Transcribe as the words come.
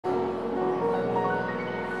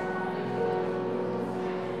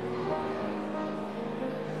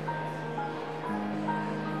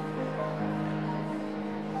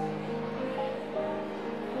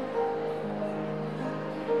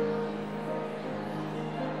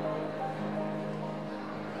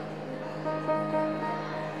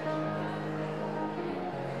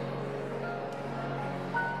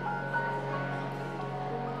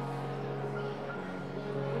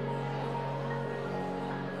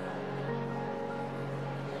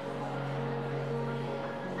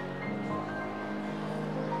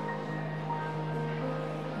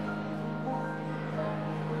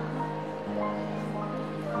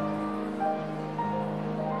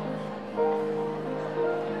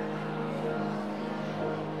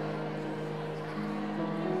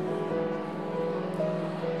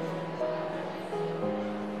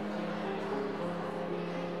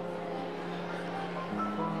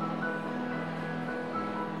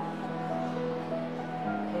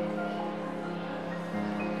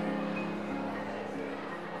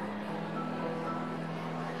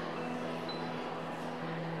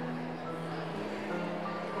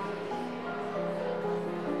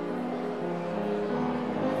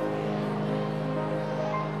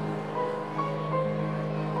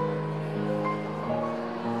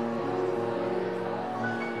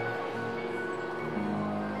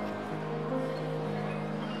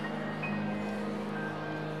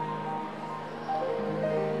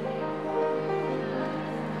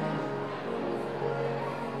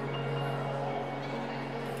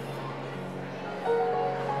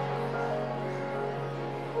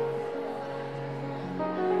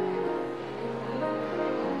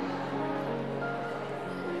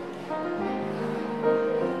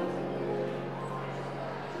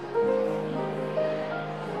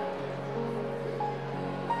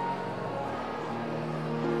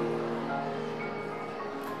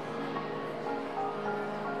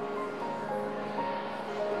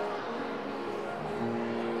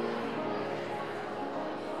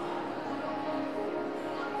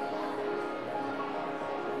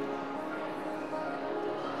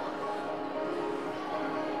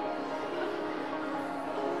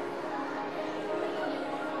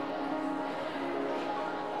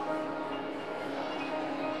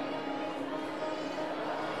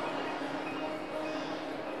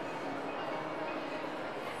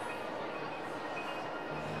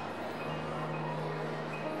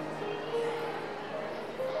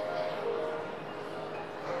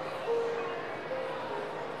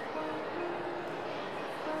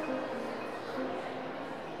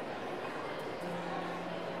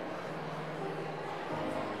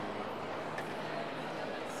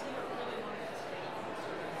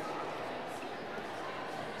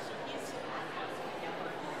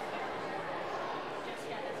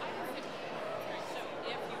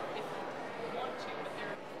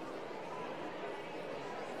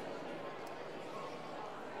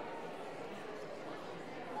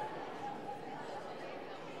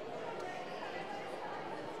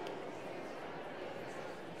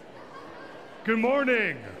Good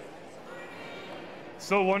morning.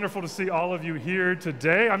 So wonderful to see all of you here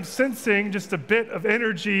today. I'm sensing just a bit of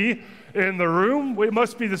energy in the room. It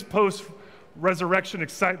must be this post-resurrection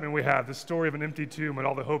excitement we have, the story of an empty tomb and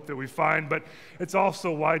all the hope that we find. But it's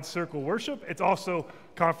also wide circle worship. It's also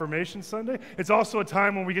Confirmation Sunday. It's also a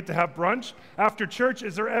time when we get to have brunch after church.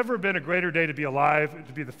 Has there ever been a greater day to be alive,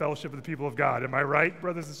 to be the fellowship of the people of God? Am I right,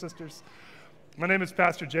 brothers and sisters? My name is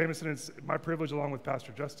Pastor Jameson. It's my privilege, along with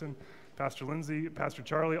Pastor Justin, Pastor Lindsay, Pastor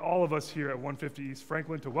Charlie, all of us here at 150 East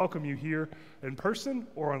Franklin, to welcome you here in person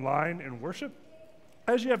or online in worship.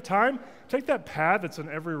 As you have time, take that pad that's in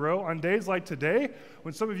every row. On days like today,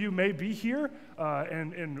 when some of you may be here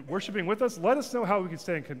and worshiping with us, let us know how we can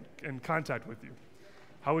stay in contact with you,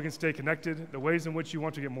 how we can stay connected, the ways in which you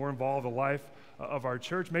want to get more involved in the life of our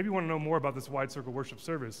church. Maybe you want to know more about this wide circle worship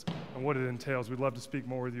service and what it entails. We'd love to speak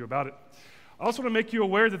more with you about it. I also want to make you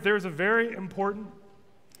aware that there's a very important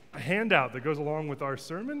handout that goes along with our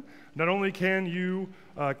sermon. Not only can you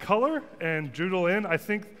color and doodle in, I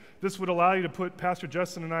think this would allow you to put Pastor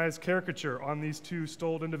Justin and I's caricature on these two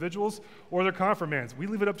stoled individuals or their confirmands. We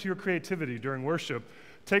leave it up to your creativity during worship.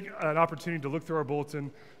 Take an opportunity to look through our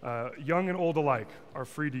bulletin. Young and old alike are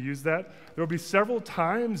free to use that. There will be several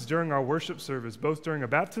times during our worship service, both during a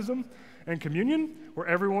baptism and communion, where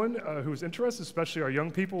everyone who is interested, especially our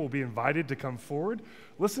young people, will be invited to come forward.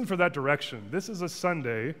 Listen for that direction. This is a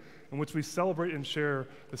Sunday in which we celebrate and share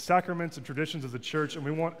the sacraments and traditions of the church, and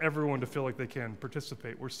we want everyone to feel like they can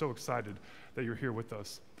participate. We're so excited that you're here with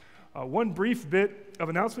us. One brief bit of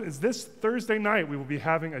announcement is this Thursday night, we will be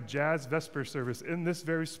having a jazz vesper service in this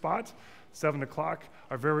very spot, 7 o'clock.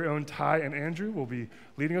 Our very own Ty and Andrew will be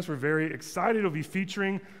leading us. We're very excited. It'll be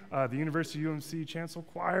featuring the UniversityUMC Chancel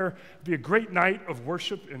Choir. It'll be a great night of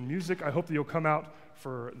worship and music. I hope that you'll come out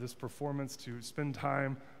for this performance to spend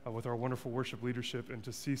time with our wonderful worship leadership and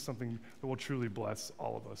to see something that will truly bless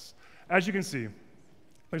all of us. As you can see,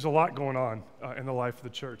 there's a lot going on in the life of the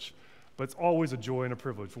church. But it's always a joy and a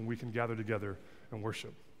privilege when we can gather together and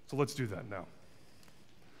worship. So let's do that now.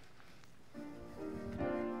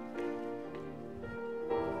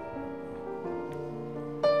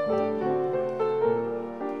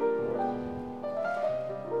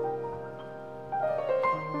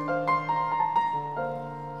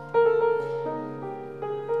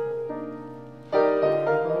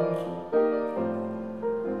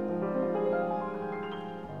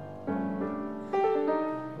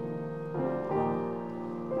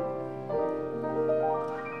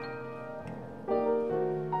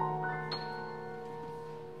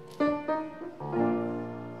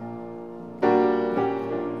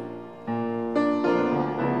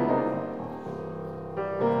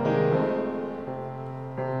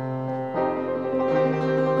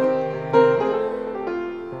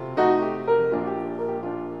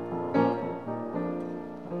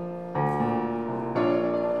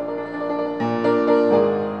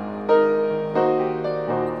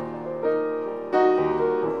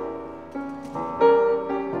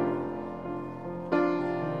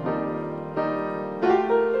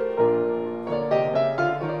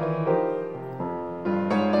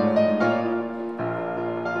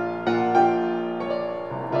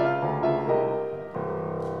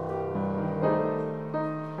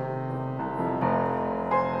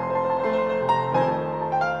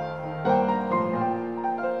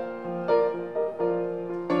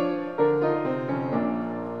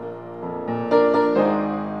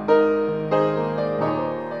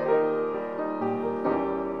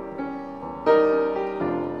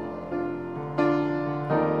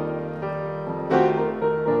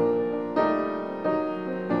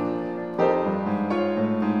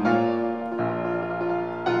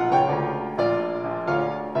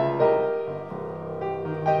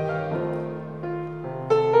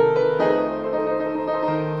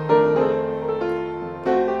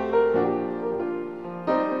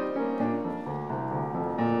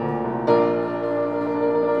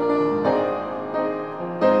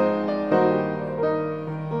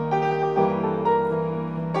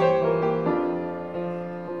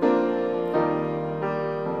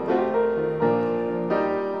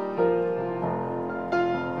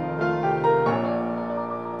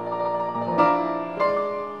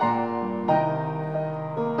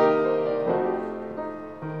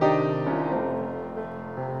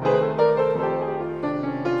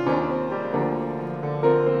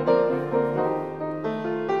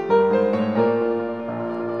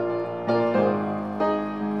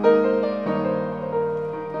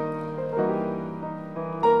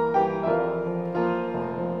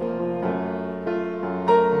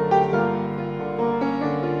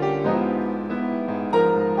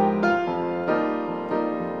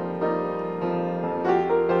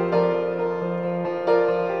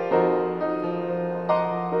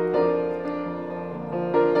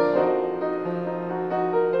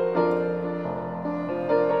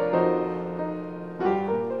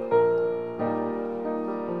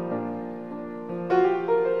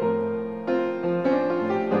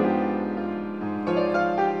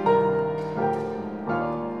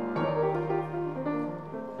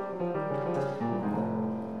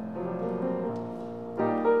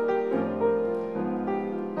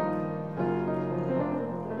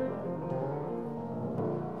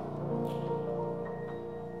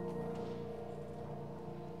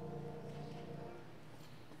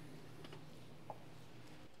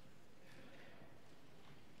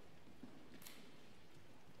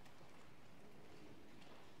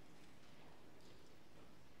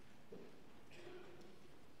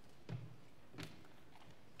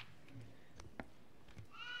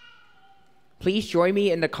 Please join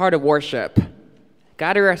me in the call to worship.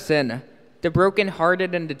 Gather us in, the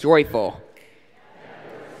brokenhearted and the joyful.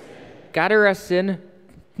 Gather us in,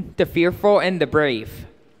 the fearful and the brave.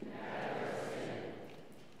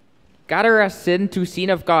 Gather us in to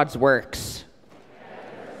sing of God's works.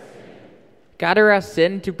 Gather us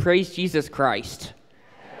in to praise Jesus Christ.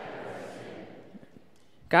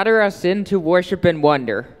 Gather us in to worship and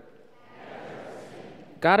wonder.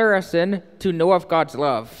 Gather us in to know of God's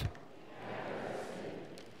love.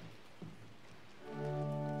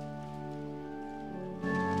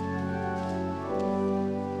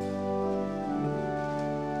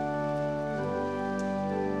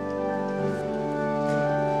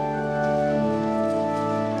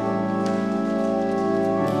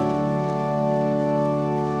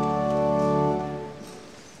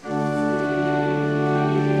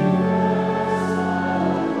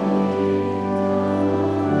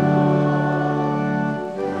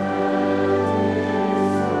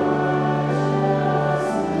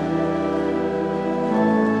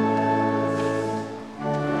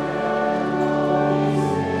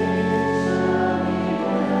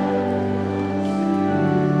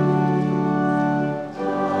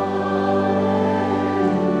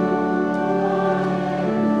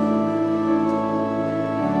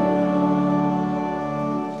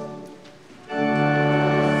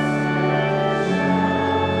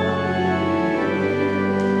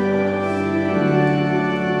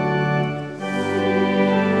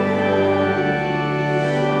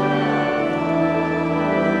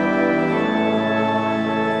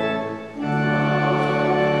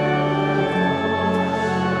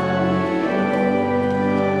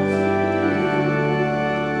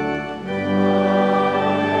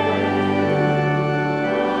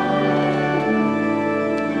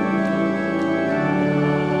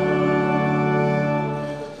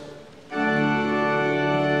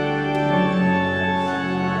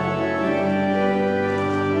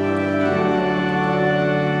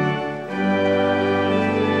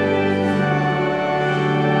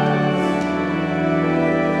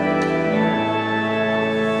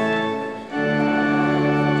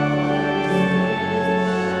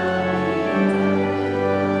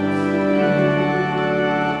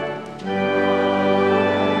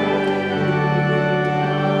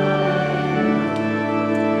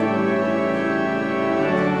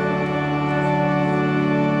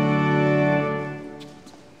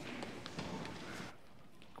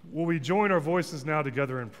 Will we join our voices now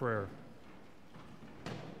together in prayer?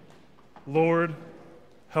 Lord,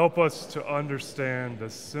 help us to understand the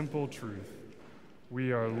simple truth.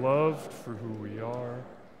 We are loved for who we are,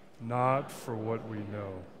 not for what we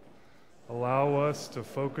know. Allow us to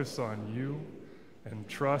focus on you and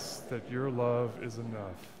trust that your love is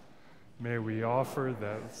enough. May we offer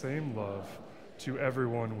that same love to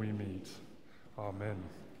everyone we meet. Amen.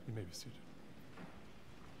 You may be seated.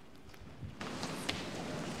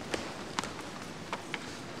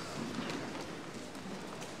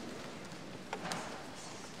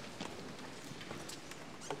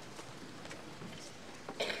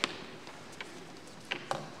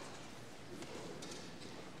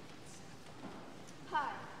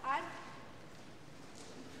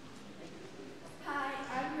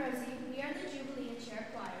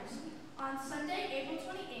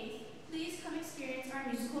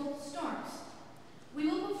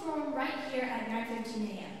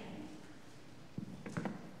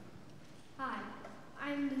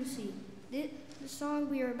 The song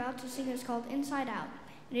we are about to sing is called Inside Out.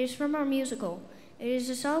 It is from our musical. It is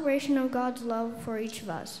a celebration of God's love for each of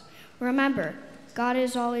us. Remember, God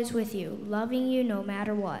is always with you, loving you no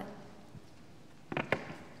matter what.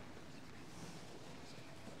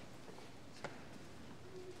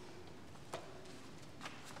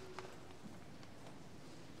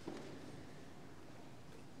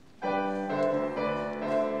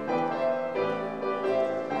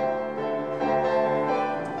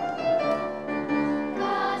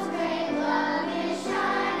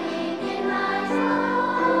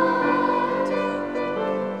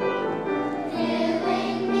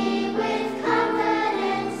 Filling me with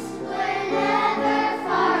confidence.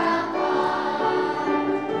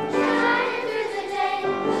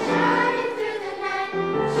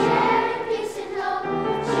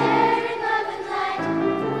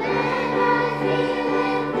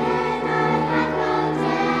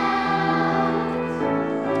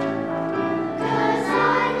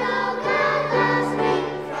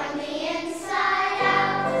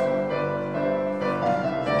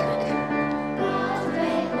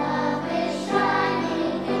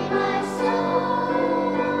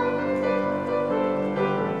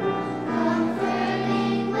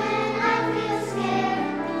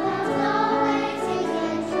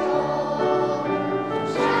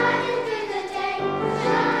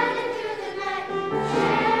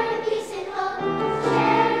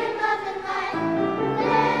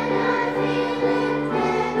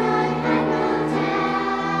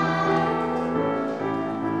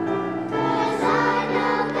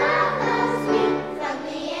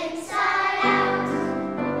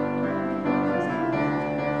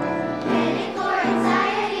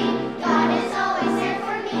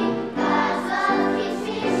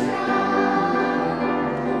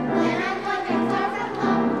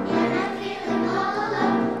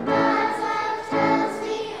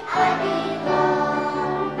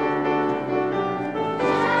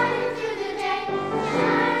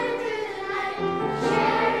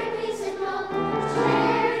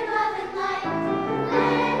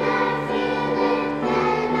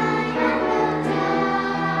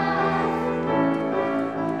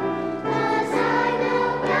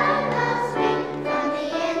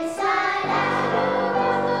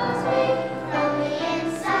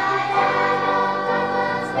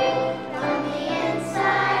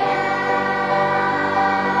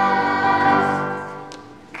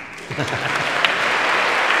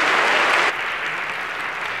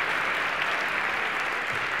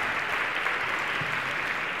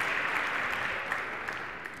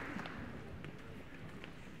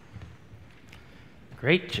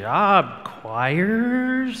 Great job,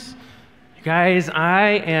 choirs. You guys,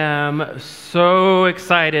 I am so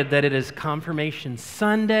excited that it is Confirmation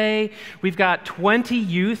Sunday. We've got 20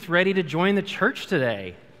 youth ready to join the church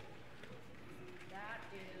today. That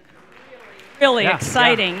is really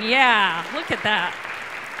exciting. Yeah, look at that.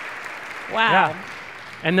 Wow. Yeah.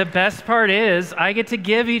 And the best part is, I get to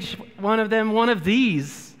give each one of them one of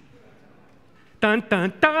these. Dun,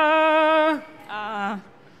 dun, dun.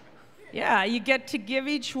 Yeah, you get to give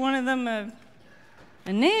each one of them a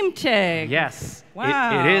name tag. Yes.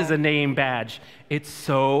 Wow. It is a name badge. It's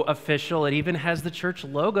so official. It even has the church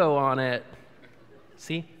logo on it.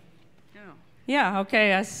 See? Yeah,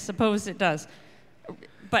 okay, I suppose it does.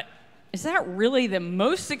 But is that really the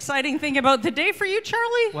most exciting thing about the day for you,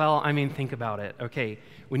 Charlie? Well, I mean, think about it. Okay,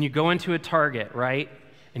 when you go into a Target, right,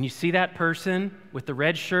 and you see that person with the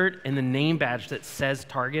red shirt and the name badge that says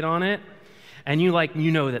Target on it, and you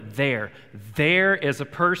know that there is a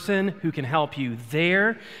person who can help you.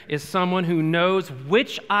 There is someone who knows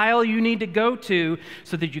which aisle you need to go to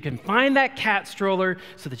so that you can find that cat stroller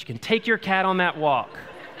so that you can take your cat on that walk.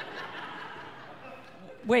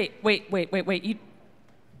 Wait.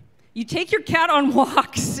 You take your cat on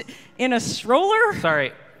walks in a stroller?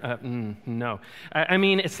 Sorry, no. I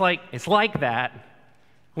mean, it's like that.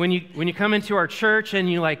 When you come into our church and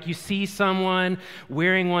you see someone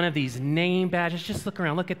wearing one of these name badges, just look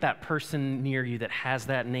around, look at that person near you that has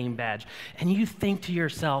that name badge, and you think to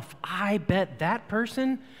yourself, I bet that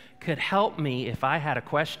person could help me if I had a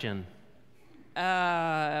question.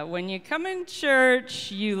 When you come in church,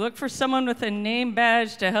 you look for someone with a name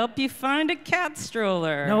badge to help you find a cat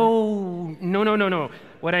stroller. No.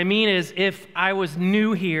 What I mean is, if I was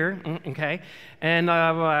new here, okay, and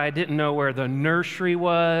I didn't know where the nursery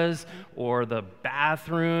was or the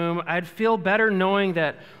bathroom, I'd feel better knowing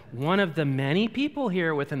that one of the many people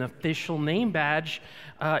here with an official name badge,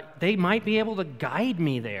 they might be able to guide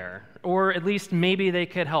me there. Or at least maybe they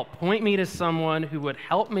could help point me to someone who would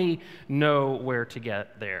help me know where to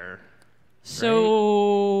get there.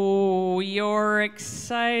 So you're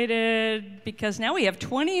excited because now we have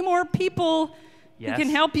 20 more people who can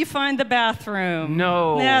help you find the bathroom.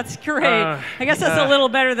 No. That's great. I guess that's a little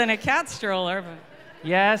better than a cat stroller. But.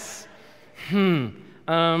 Yes.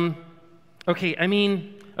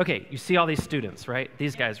 Okay, you see all these students, right?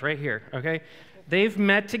 These guys right here, okay? They've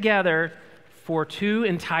met together for 2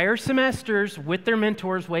 entire semesters with their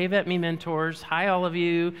mentors. Wave at me, mentors. Hi, all of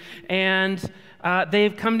you. And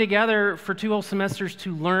they've come together for 2 whole semesters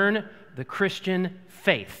to learn the Christian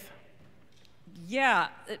faith. Yeah,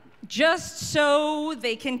 just so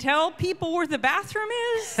they can tell people where the bathroom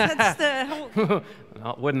is? That's the whole...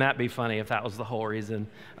 Well, wouldn't that be funny if that was the whole reason?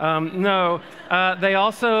 No, they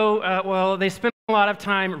also, they spend a lot of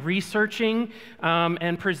time researching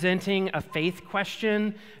and presenting a faith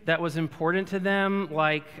question that was important to them,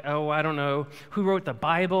 like, I don't know, who wrote the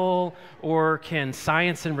Bible, or can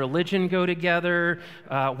science and religion go together?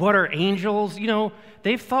 What are angels?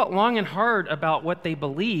 They've thought long and hard about what they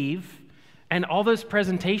believe. And all those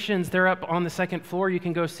presentations, they're up on the 2nd floor. You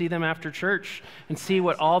can go see them after church and see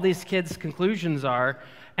what all these kids' conclusions are.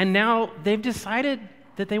 And now they've decided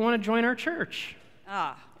that they want to join our church.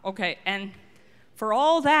 Okay. And for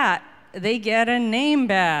all that, they get a name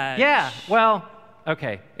badge. Yeah, well,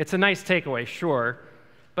 okay. It's a nice takeaway, sure.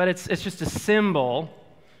 But it's just a symbol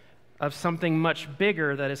of something much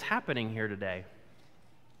bigger that is happening here today.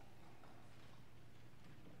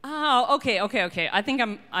 Oh, okay. I think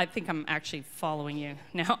I'm actually following you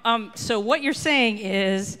now. So what you're saying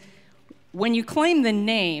is, when you claim the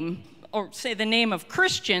name, or say the name of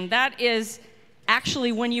Christian, that is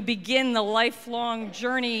actually when you begin the lifelong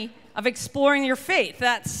journey of exploring your faith.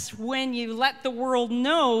 That's when you let the world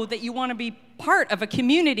know that you want to be part of a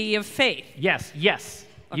community of faith. Yes. Okay.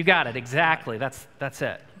 You got it, exactly. That's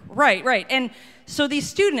it. Right. And so these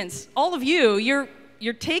students, all of you,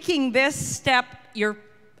 you're taking this step, you're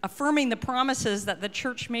affirming the promises that the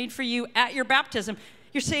church made for you at your baptism.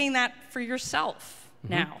 You're saying that for yourself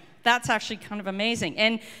now. That's actually kind of amazing.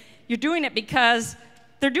 And you're doing it because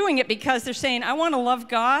they're saying, I want to love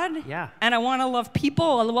God, and I want to love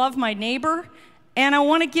people, I love my neighbor, and I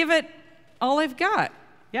want to give it all I've got.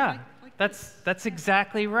 Yeah, that's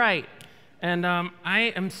exactly right. And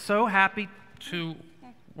I am so happy to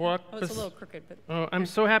walk. It's a little crooked, but I'm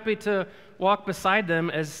so happy to walk beside them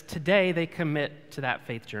as today they commit to that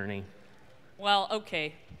faith journey. Well,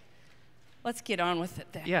 okay. Let's get on with it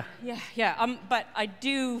then. Yeah. But I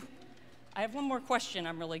have one more question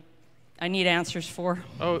I need answers for.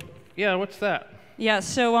 Oh, yeah, what's that? Yeah,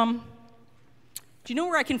 so, do you know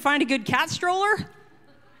where I can find a good cat stroller?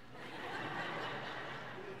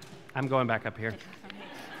 I'm going back up here.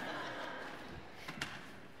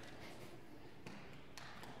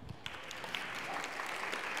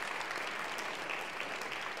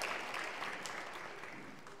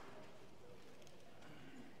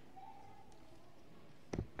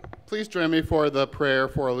 Please join me for the prayer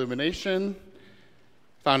for illumination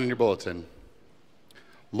found in your bulletin.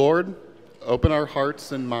 Lord, open our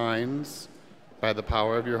hearts and minds by the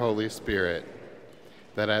power of your Holy Spirit,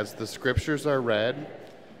 that as the scriptures are read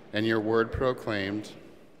and your word proclaimed,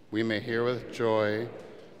 we may hear with joy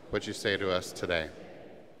what you say to us today.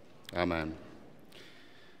 Amen.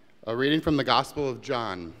 A reading from the Gospel of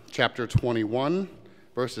John, chapter 21,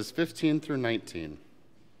 verses 15 through 19.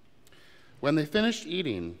 When they finished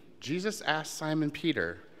eating, Jesus asked Simon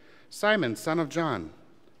Peter, "Simon, son of John,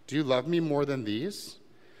 do you love me more than these?"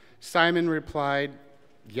 Simon replied,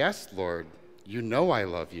 "Yes, Lord, you know I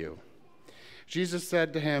love you." Jesus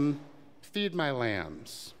said to him, "Feed my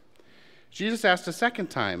lambs." Jesus asked a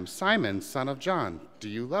second time, "Simon, son of John, do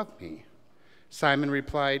you love me?" Simon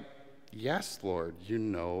replied, "Yes, Lord, you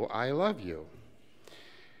know I love you."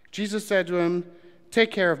 Jesus said to him,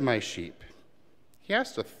 "Take care of my sheep." He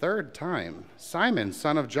asked a third time, "Simon,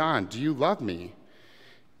 son of John, do you love me?"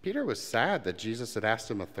 Peter was sad that Jesus had asked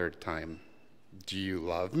him a third time. "Do you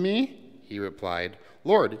love me?" He replied,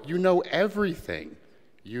 "Lord, you know everything.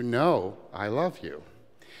 You know I love you."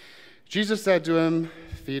 Jesus said to him,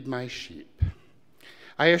 "Feed my sheep.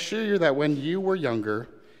 I assure you that when you were younger,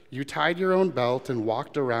 you tied your own belt and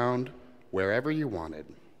walked around wherever you wanted.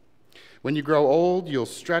 When you grow old, you'll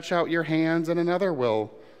stretch out your hands and another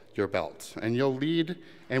will your belt, and will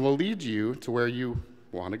lead you to where you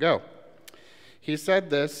want to go." He said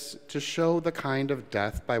this to show the kind of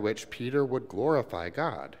death by which Peter would glorify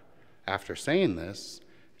God. After saying this,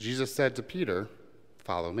 Jesus said to Peter,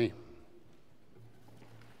 "Follow me."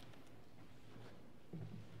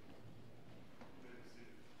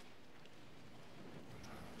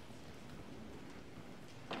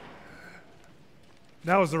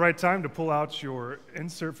 Now is the right time to pull out your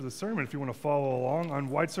insert for the sermon if you want to follow along. On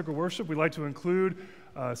White Circle Worship, we like to include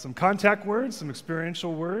some contact words, some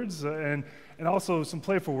experiential words, and also some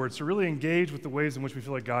playful words to really engage with the ways in which we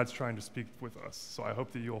feel like God's trying to speak with us. So I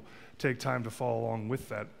hope that you'll take time to follow along with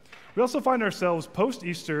that. We also find ourselves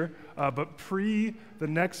post-Easter, but pre the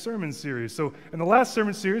next sermon series. So in the last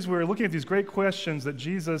sermon series, we were looking at these great questions that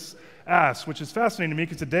Jesus asked, which is fascinating to me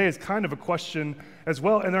because today is kind of a question as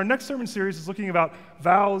well. And our next sermon series is looking about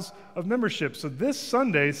vows of membership. So this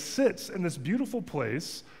Sunday sits in this beautiful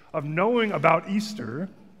place of knowing about Easter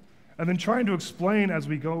and then trying to explain as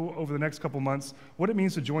we go over the next couple months what it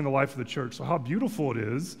means to join the life of the church. So how beautiful it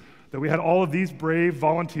is that we had all of these brave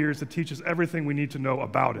volunteers to teach us everything we need to know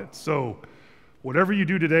about it. So whatever you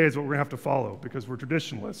do today is what we're going to have to follow because we're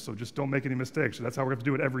traditionalists, so just don't make any mistakes. So that's how we're going to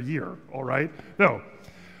do it every year, all right? No,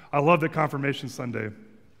 I love that Confirmation Sunday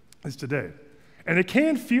is today. And it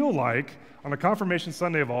can feel like, on a Confirmation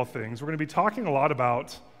Sunday of all things, we're going to be talking a lot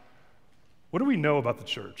about what do we know about the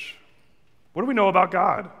church? What do we know about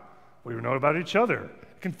God? What do we know about each other?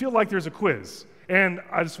 It can feel like there's a quiz. And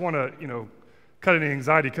I just want to, cut any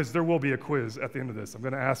anxiety because there will be a quiz at the end of this. I'm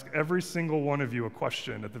going to ask every single one of you a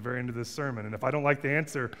question at the very end of this sermon. And if I don't like the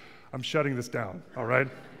answer, I'm shutting this down, all right?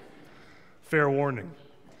 Fair warning.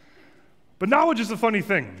 But knowledge is a funny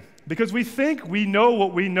thing because we think we know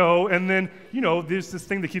what we know, and then, there's this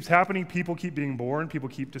thing that keeps happening. People keep being born. People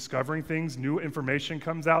keep discovering things. New information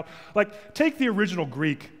comes out. Like, take the original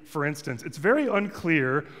Greek, for instance. It's very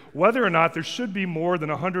unclear whether or not there should be more than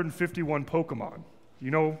 151 Pokemon.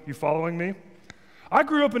 You following me? I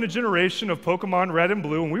grew up in a generation of Pokemon Red and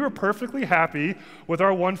Blue, and we were perfectly happy with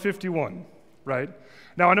our 151, right?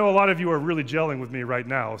 Now, I know a lot of you are really gelling with me right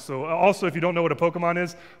now, so also, if you don't know what a Pokemon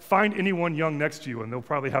is, find anyone young next to you, and they'll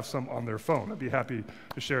probably have some on their phone. I'd be happy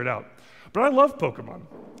to share it out. But I love Pokemon,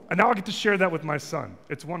 and now I get to share that with my son.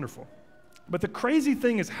 It's wonderful. But the crazy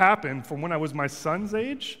thing has happened from when I was my son's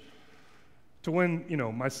age to when,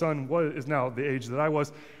 my son is now the age that I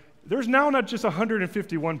was. There's now not just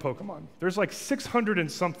 151 Pokemon. There's like 600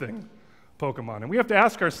 and something Pokemon. And we have to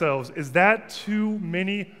ask ourselves, is that too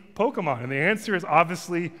many Pokemon? And the answer is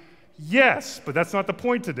obviously yes, but that's not the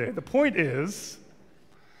point today. The point is,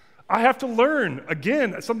 I have to learn,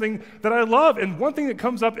 again, something that I love. And one thing that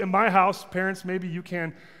comes up in my house, parents, maybe you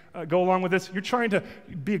can go along with this, you're trying to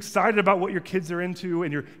be excited about what your kids are into,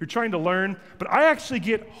 and you're trying to learn. But I actually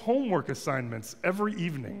get homework assignments every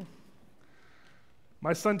evening.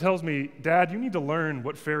 My son tells me, "Dad, you need to learn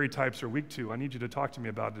what fairy types are weak to. I need you to talk to me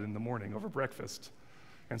about it in the morning over breakfast."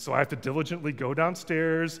 And so I have to diligently go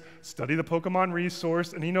downstairs, study the Pokemon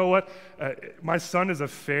resource, and you know what? My son is a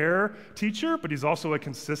fair teacher, but he's also a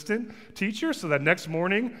consistent teacher, so that next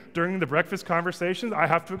morning during the breakfast conversations, I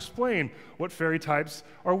have to explain what fairy types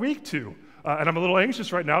are weak to. And I'm a little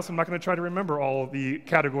anxious right now, so I'm not going to try to remember all of the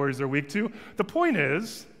categories they're weak to. The point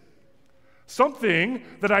is, Something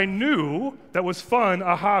that I knew that was fun,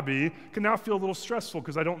 a hobby, can now feel a little stressful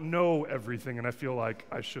because I don't know everything and I feel like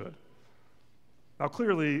I should. Now,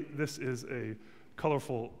 clearly, this is a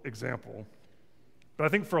colorful example. But I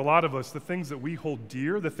think for a lot of us, the things that we hold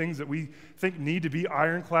dear, the things that we think need to be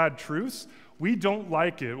ironclad truths, we don't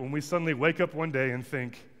like it when we suddenly wake up one day and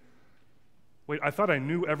think, wait, I thought I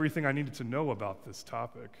knew everything I needed to know about this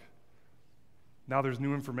topic. Now there's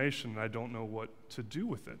new information and I don't know what to do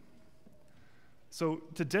with it. So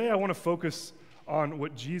today I want to focus on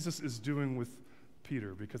what Jesus is doing with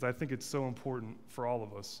Peter because I think it's so important for all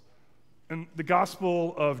of us. In the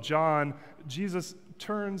Gospel of John, Jesus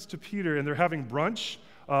turns to Peter and they're having brunch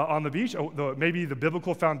on the beach. Maybe the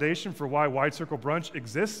biblical foundation for why Wide Circle Brunch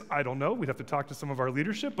exists, I don't know. We'd have to talk to some of our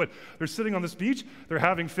leadership, but they're sitting on this beach, they're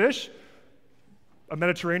having fish, a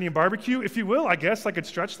Mediterranean barbecue, if you will. I guess I could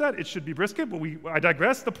stretch that. It should be brisket, but I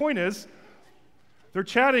digress. The point is, they're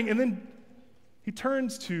chatting, and then he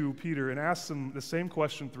turns to Peter and asks him the same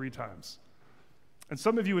question 3 times. And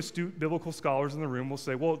some of you astute biblical scholars in the room will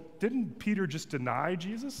say, well, didn't Peter just deny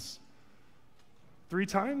Jesus 3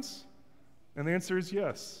 times? And the answer is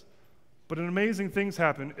yes. But an amazing things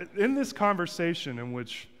happen. In this conversation in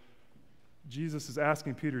which Jesus is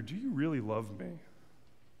asking Peter, do you really love me?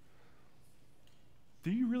 Do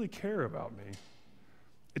you really care about me?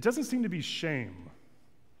 It doesn't seem to be shame.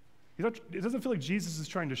 It doesn't feel like Jesus is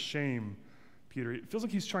trying to shame Peter. It feels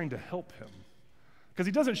like he's trying to help him. Because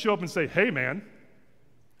he doesn't show up and say, hey, man,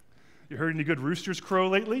 you heard any good roosters crow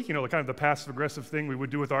lately? You know, kind of the passive-aggressive thing we would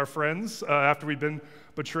do with our friends after we'd been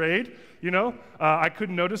betrayed. You know, I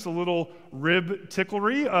couldn't notice a little rib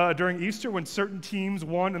ticklery during Easter when certain teams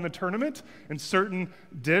won in the tournament and certain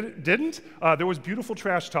didn't. There was beautiful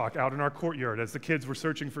trash talk out in our courtyard as the kids were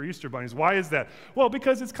searching for Easter bunnies. Why is that? Well,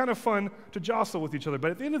 because it's kind of fun to jostle with each other.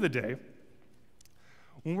 But at the end of the day,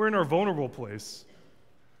 when we're in our vulnerable place,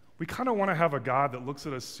 we kind of want to have a God that looks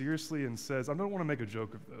at us seriously and says, I don't want to make a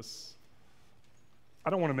joke of this. I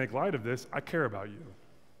don't want to make light of this. I care about you.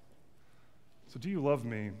 So do you love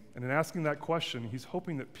me? And in asking that question, he's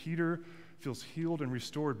hoping that Peter feels healed and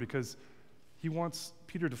restored because he wants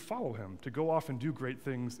Peter to follow him, to go off and do great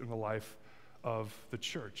things in the life of the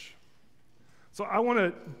church. So I want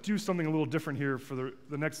to do something a little different here for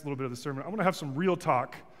the next little bit of the sermon. I want to have some real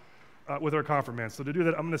talk with our confirmands. So to do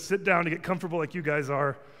that, I'm going to sit down to get comfortable like you guys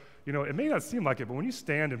are. You know, it may not seem like it, but when you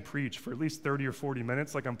stand and preach for at least 30 or 40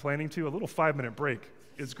 minutes like I'm planning to, a little 5-minute break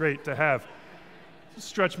is great to have. Just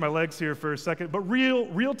stretch my legs here for a second, but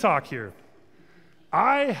real talk here.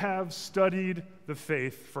 I have studied the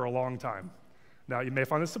faith for a long time. Now, you may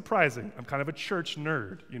find this surprising. I'm kind of a church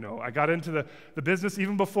nerd. You know, I got into the business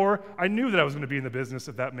even before I knew that I was going to be in the business,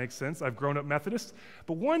 if that makes sense. I've grown up Methodist.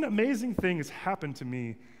 But one amazing thing has happened to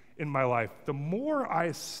me in my life. The more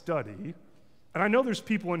I study, and I know there's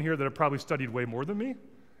people in here that have probably studied way more than me,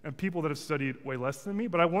 and people that have studied way less than me,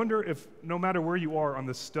 but I wonder if no matter where you are on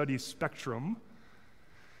the study spectrum,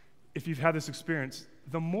 if you've had this experience,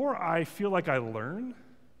 the more I feel like I learn,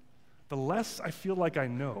 the less I feel like I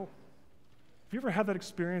know. Have you ever had that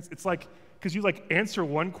experience? It's like, because you like answer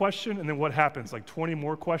one question and then what happens? Like 20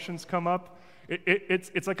 more questions come up.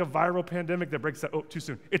 It's like a viral pandemic that breaks out. Oh, too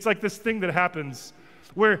soon. It's like this thing that happens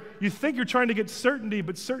where you think you're trying to get certainty,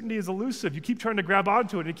 but certainty is elusive. You keep trying to grab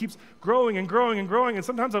onto it, and it keeps growing and growing and growing, and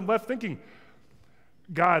sometimes I'm left thinking,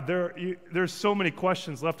 God, there's so many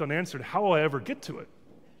questions left unanswered. How will I ever get to it?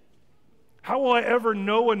 How will I ever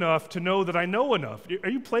know enough to know that I know enough? Are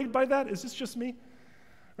you plagued by that? Is this just me?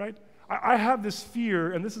 Right? I have this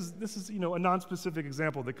fear, and this is you know, a non-specific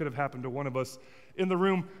example that could have happened to one of us in the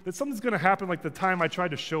room, that something's going to happen like the time I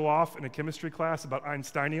tried to show off in a chemistry class about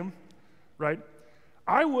Einsteinium, right?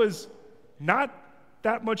 I was not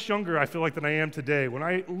that much younger, I feel like, than I am today when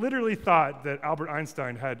I literally thought that Albert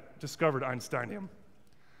Einstein had discovered Einsteinium,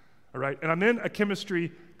 all right? And I'm in a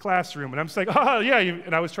chemistry classroom, and I'm saying, oh, yeah,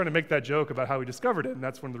 and I was trying to make that joke about how he discovered it, and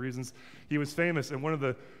that's one of the reasons he was famous. And one of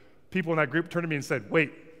the people in that group turned to me and said,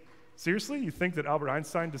 wait, seriously, you think that Albert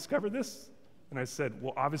Einstein discovered this? And I said,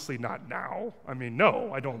 well, obviously not now. I mean,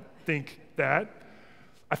 no, I don't think that.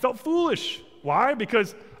 I felt foolish. Why?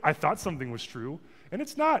 Because I thought something was true, and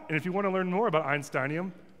it's not. And if you want to learn more about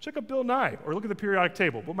Einsteinium, check out Bill Nye or look at the periodic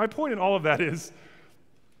table. But my point in all of that is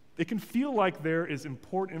it can feel like there is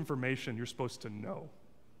important information you're supposed to know.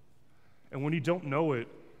 And when you don't know it,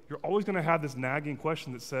 you're always going to have this nagging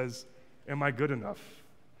question that says, am I good enough?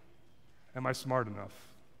 Am I smart enough?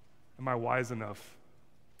 Am I wise enough?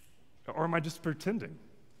 Or am I just pretending?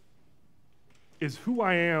 Is who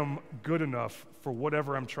I am good enough for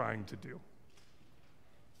whatever I'm trying to do?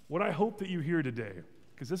 What I hope that you hear today,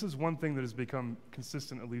 because this is one thing that has become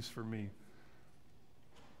consistent, at least for me,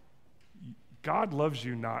 God loves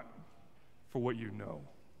you not for what you know.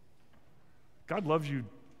 God loves you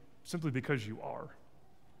simply because you are.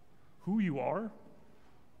 Who you are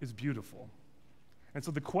is beautiful. And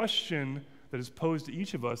so the question that is posed to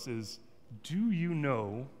each of us is, do you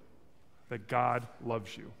know that God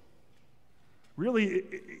loves you? Really,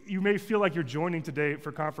 you may feel like you're joining today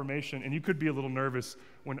for confirmation, and you could be a little nervous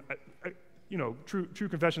when, true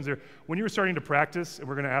confessions here. When you were starting to practice, and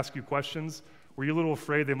we're going to ask you questions, were you a little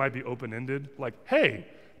afraid they might be open-ended? Like, hey,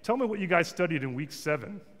 tell me what you guys studied in week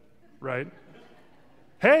 7, right?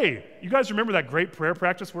 Hey, you guys remember that great prayer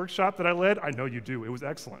practice workshop that I led? I know you do. It was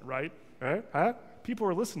excellent, right? Huh? People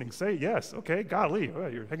are listening. Say yes. Okay, golly,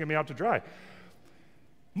 you're hanging me out to dry.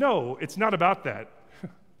 No, it's not about that.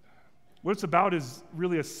 What it's about is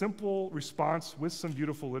really a simple response with some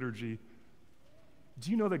beautiful liturgy.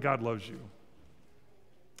 Do you know that God loves you?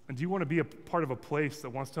 And do you want to be a part of a place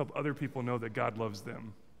that wants to help other people know that God loves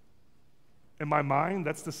them? In my mind,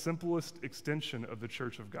 that's the simplest extension of the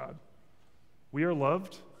Church of God. We are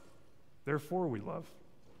loved, therefore we love.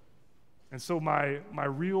 And so my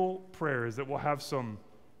real prayer is that we'll have some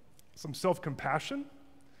self-compassion.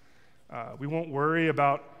 We won't worry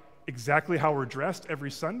about exactly how we're dressed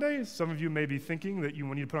every Sunday. Some of you may be thinking that you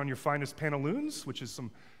need to put on your finest pantaloons, which is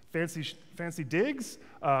some fancy digs.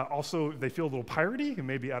 Also, they feel a little piratey and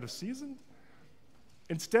maybe out of season.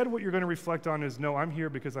 Instead, what you're going to reflect on is, no, I'm here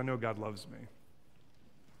because I know God loves me.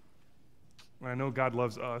 And I know God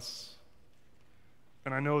loves us.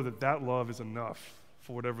 And I know that that love is enough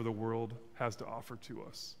for whatever the world has to offer to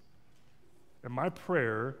us. And my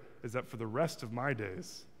prayer is that for the rest of my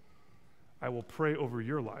days, I will pray over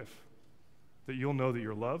your life that you'll know that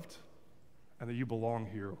you're loved and that you belong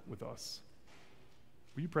here with us.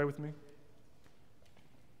 Will you pray with me?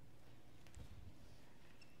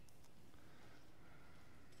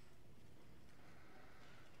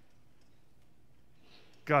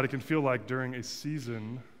 God, it can feel like during a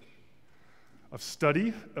season of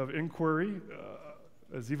study, of inquiry,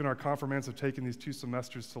 as even our confirmands have taken these 2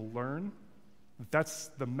 semesters to learn, that's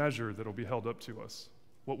the measure that will be held up to us,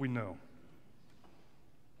 what we know.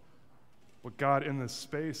 But God, in this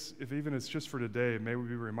space, if even it's just for today, may we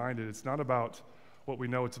be reminded it's not about what we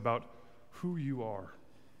know, it's about who you are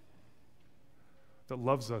that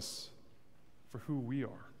loves us for who we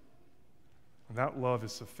are. And that love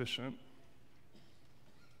is sufficient.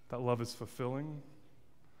 That love is fulfilling.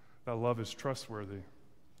 That love is trustworthy.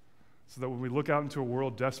 So that when we look out into a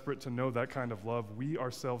world desperate to know that kind of love, we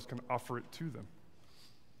ourselves can offer it to them.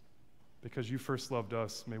 Because you first loved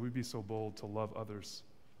us, may we be so bold to love others.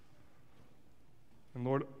 And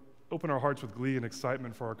Lord, open our hearts with glee and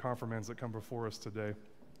excitement for our confirmands that come before us today.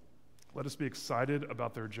 Let us be excited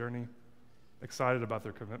about their journey, excited about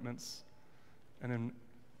their commitments, and in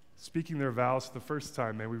speaking their vows for the first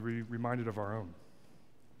time, may we be reminded of our own,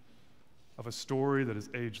 of a story that is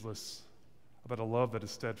ageless, about a love that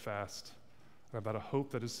is steadfast, and about a hope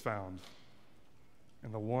that is found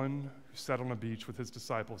in the one who sat on a beach with his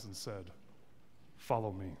disciples and said,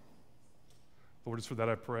 "Follow me." Lord, it's for that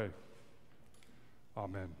I pray.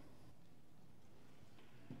 Amen.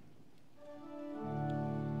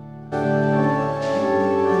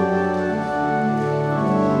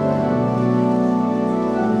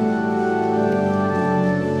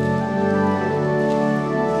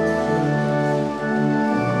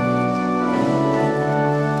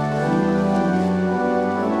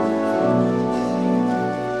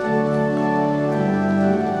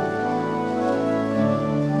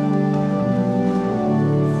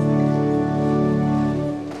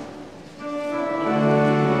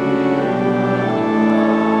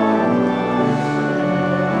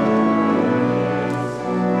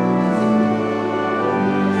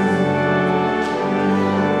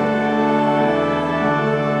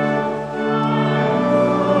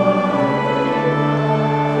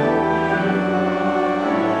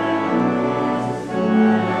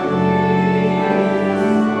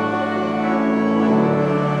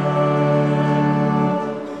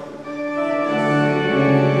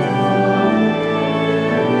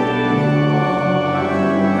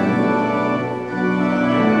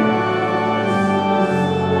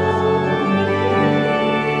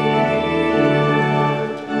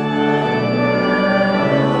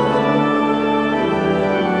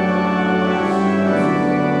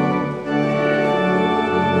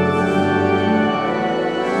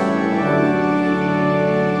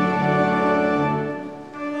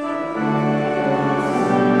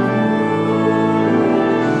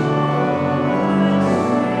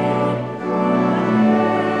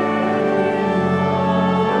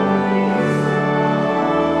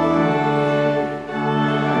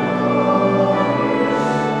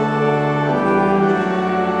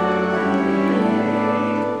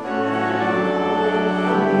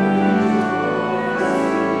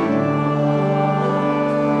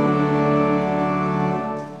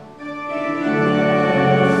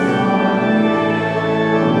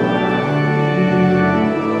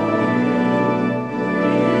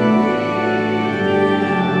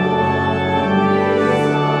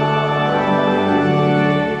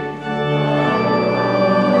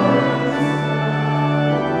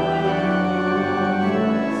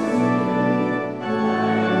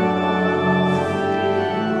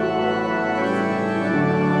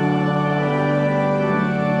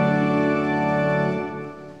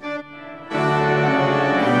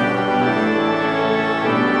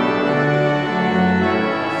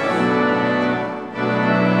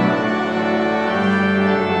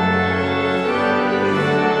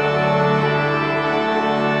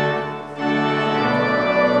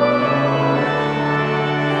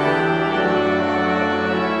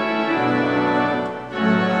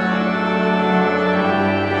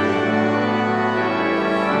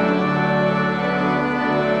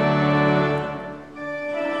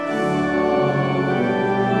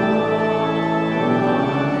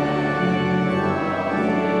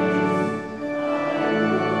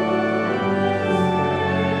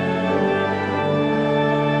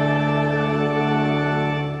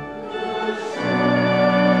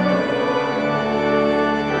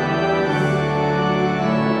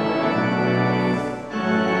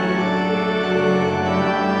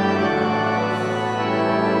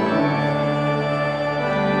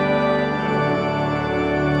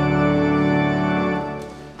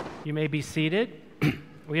 be seated.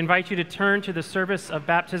 We invite you to turn to the service of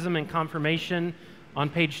baptism and confirmation on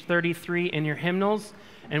page 33 in your hymnals,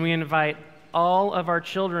 and we invite all of our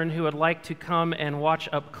children who would like to come and watch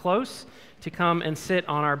up close to come and sit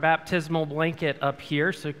on our baptismal blanket up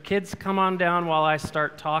here. So kids, come on down while I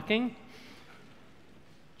start talking.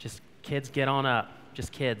 Just kids, get on up.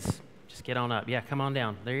 Just kids, just get on up. Yeah, come on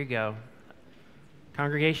down. There you go.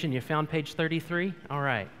 Congregation, you found page 33? All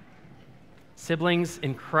right. Siblings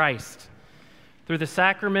in Christ. Through the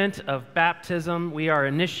sacrament of baptism, we are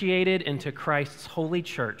initiated into Christ's holy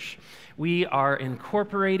church. We are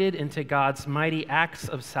incorporated into God's mighty acts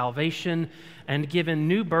of salvation and given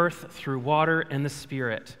new birth through water and the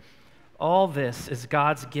Spirit. All this is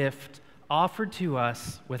God's gift offered to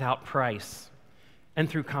us without price. And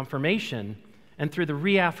through confirmation and through the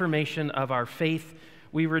reaffirmation of our faith,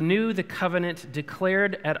 we renew the covenant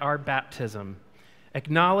declared at our baptism,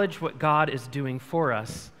 acknowledge what God is doing for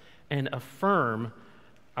us, and affirm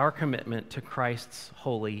our commitment to Christ's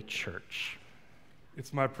holy church.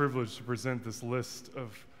 It's my privilege to present this list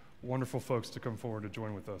of wonderful folks to come forward to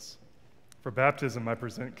join with us. For baptism, I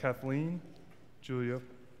present Kathleen Julia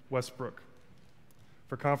Westbrook.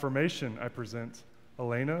 For confirmation, I present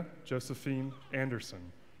Elena Josephine Anderson,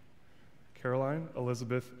 Caroline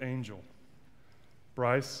Elizabeth Angel,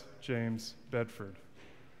 Bryce James Bedford,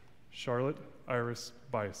 Charlotte Iris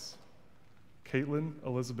Bice, Caitlin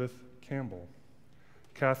Elizabeth Campbell,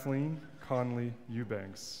 Kathleen Conley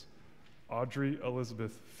Eubanks, Audrey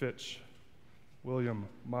Elizabeth Fitch, William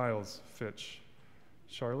Miles Fitch,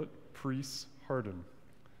 Charlotte Preece Hardin,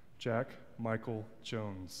 Jack Michael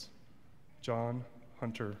Jones, John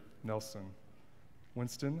Hunter Nelson,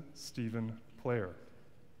 Winston Stephen Player,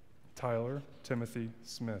 Tyler Timothy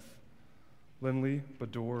Smith, Lindley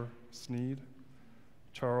Bador Sneed,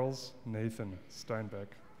 Charles Nathan Steinbeck,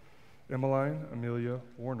 Emmeline Amelia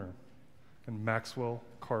Warner, and Maxwell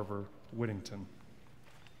Carver Whittington.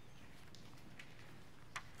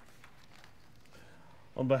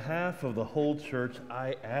 On behalf of the whole church,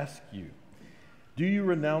 I ask you, do you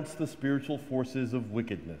renounce the spiritual forces of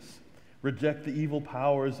wickedness, reject the evil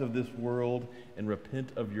powers of this world, and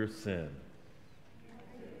repent of your sin?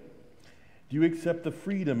 Do you accept the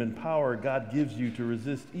freedom and power God gives you to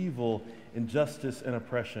resist evil, injustice, and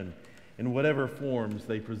oppression in whatever forms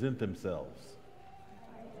they present themselves?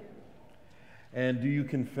 And do you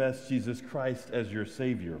confess Jesus Christ as your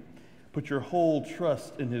Savior, put your whole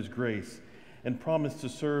trust in His grace, and promise to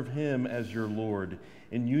serve Him as your Lord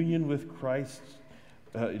in union with Christ,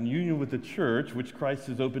 in union with the church, which Christ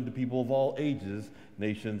has opened to people of all ages,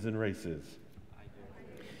 nations, and races?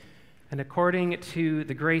 And according to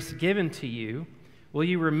the grace given to you, will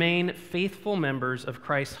you remain faithful members of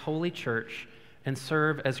Christ's holy church and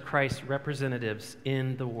serve as Christ's representatives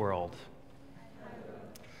in the world?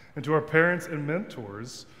 And to our parents and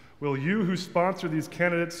mentors, will you who sponsor these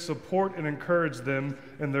candidates support and encourage them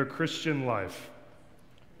in their Christian life?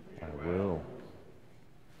 I will.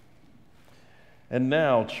 And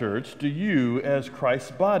now, church, do you, as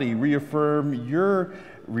Christ's body, reaffirm your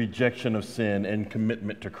rejection of sin and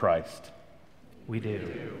commitment to Christ? We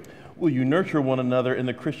do. Will you nurture one another in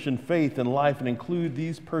the Christian faith and life and include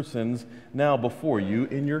these persons now before you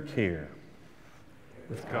in your care?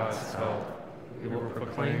 With God's help, we will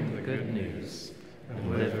proclaim the good news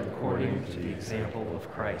and live according to the example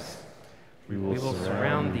of Christ. We will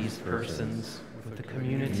surround these persons with the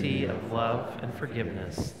community of love and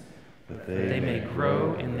forgiveness, that they may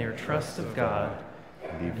grow in their trust of God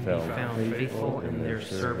and be found faithful in their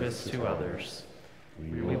service to others.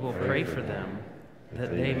 We will pray for them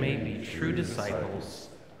that they may be true disciples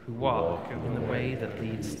who walk in the way that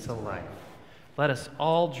leads to life. Let us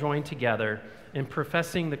all join together in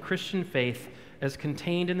professing the Christian faith as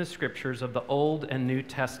contained in the scriptures of the Old and New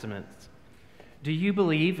Testaments. Do you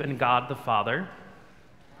believe in God the Father?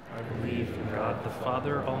 I believe in God the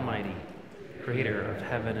Father Almighty, creator of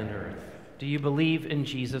heaven and earth. Do you believe in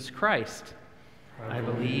Jesus Christ? I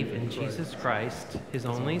believe in Jesus Christ, his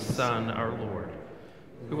only Son, our Lord,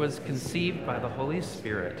 who was conceived by the Holy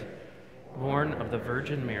Spirit, born of the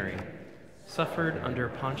Virgin Mary, suffered under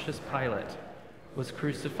Pontius Pilate, was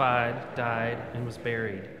crucified, died, and was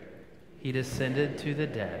buried. He descended to the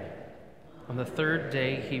dead. On the third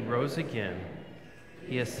day he rose again.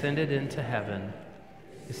 He ascended into heaven,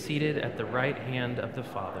 is seated at the right hand of the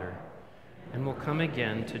Father, and will come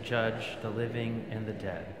again to judge the living and the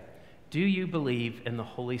dead. Do you believe in the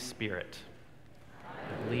Holy Spirit?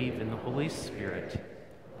 I believe in the Holy Spirit,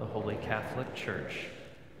 the Holy Catholic Church,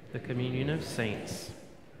 the communion of saints,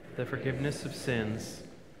 the forgiveness of sins,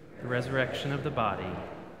 the resurrection of the body,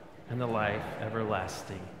 and the life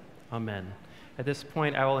everlasting. Amen. At this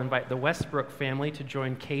point, I will invite the Westbrook family to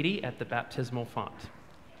join Katie at the baptismal font.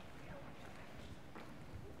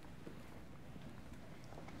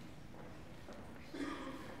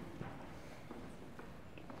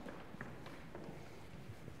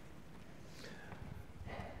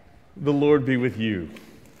 The Lord be with you.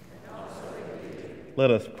 Let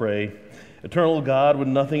us pray. Eternal God,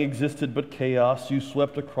 when nothing existed but chaos, you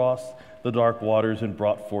swept across the dark waters and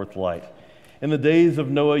brought forth light. In the days of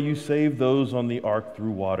Noah, you saved those on the ark through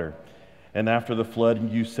water. And after the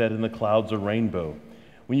flood, you set in the clouds a rainbow.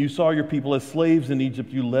 When you saw your people as slaves in Egypt,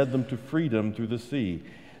 you led them to freedom through the sea.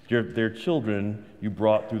 Their children you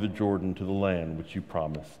brought through the Jordan to the land which you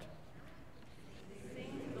promised.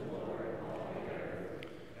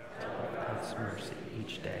 Mercy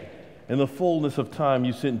each day. In the fullness of time,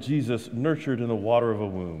 you sent Jesus, nurtured in the water of a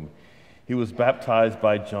womb. He was baptized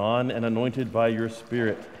by John and anointed by your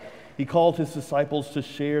Spirit. He called his disciples to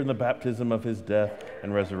share in the baptism of his death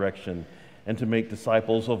and resurrection, and to make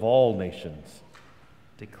disciples of all nations.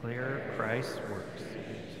 Declare Christ's works,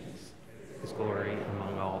 his glory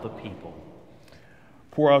among all the people.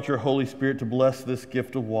 Pour out your Holy Spirit to bless this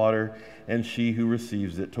gift of water and she who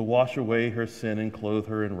receives it, to wash away her sin and clothe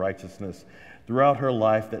her in righteousness throughout her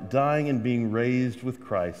life, that dying and being raised with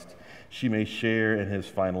Christ, she may share in his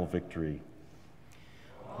final victory.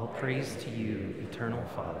 All praise to you, eternal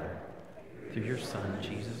Father, through your Son,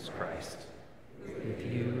 Jesus Christ, with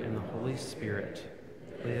you and the Holy Spirit,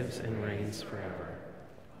 lives and reigns forever.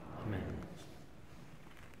 Amen.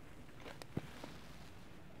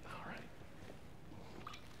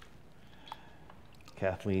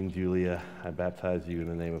 Kathleen, Julia, I baptize you in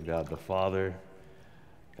the name of God the Father,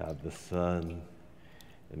 God the Son,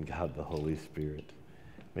 and God the Holy Spirit.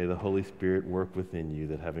 May the Holy Spirit work within you,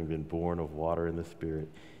 that having been born of water and the Spirit,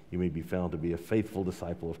 you may be found to be a faithful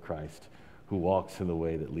disciple of Christ, who walks in the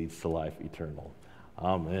way that leads to life eternal.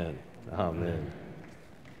 Amen. Amen.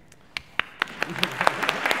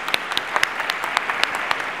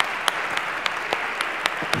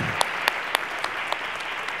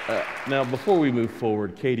 Now, before we move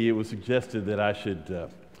forward, Katie, it was suggested that I should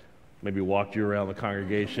maybe walk you around the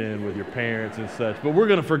congregation with your parents and such, but we're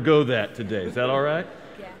going to forgo that today. Is that all right?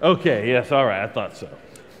 Yeah. Okay, yes, all right. I thought so.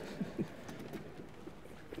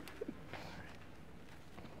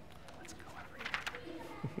 Let's go over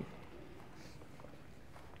here.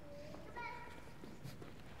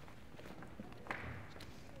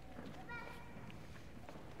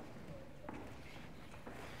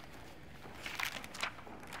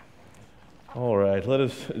 All right, let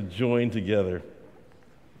us join together.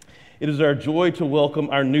 It is our joy to welcome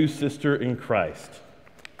our new sister in Christ.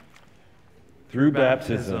 Through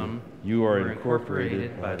baptism, you are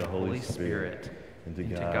incorporated by the Holy Spirit into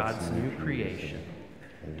God's new creation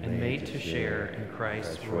and made to share in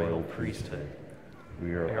Christ's royal priesthood.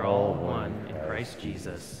 We are all one in Christ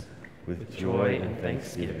Jesus. With joy and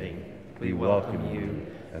thanksgiving, we welcome you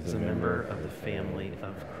as a member of the family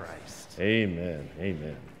of Christ. Amen.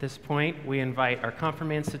 Amen. At this point, we invite our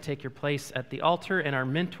confirmands to take your place at the altar and our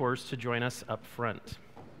mentors to join us up front.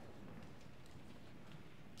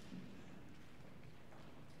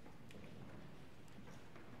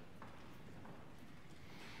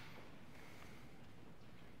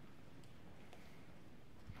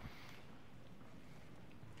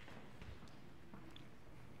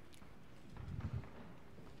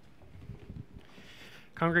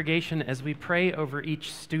 Congregation, as we pray over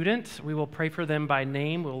each student, we will pray for them by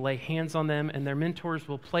name, we'll lay hands on them, and their mentors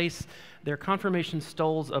will place their confirmation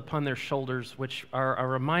stoles upon their shoulders, which are a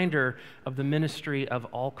reminder of the ministry of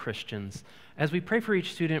all Christians. As we pray for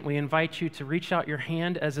each student, we invite you to reach out your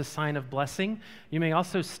hand as a sign of blessing. You may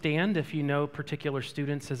also stand if you know particular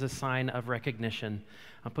students as a sign of recognition.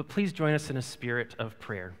 But please join us in a spirit of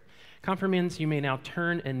prayer. Confirmands, you may now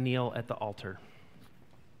turn and kneel at the altar.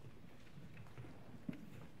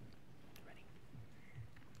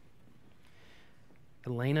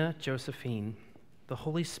 Elena Josephine, the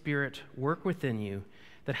Holy Spirit work within you,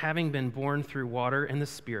 that having been born through water and the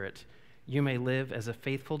Spirit, you may live as a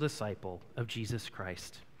faithful disciple of Jesus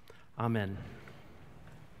Christ. Amen.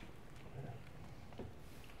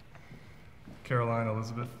 Caroline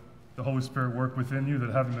Elizabeth, the Holy Spirit work within you,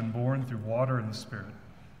 that having been born through water and the Spirit,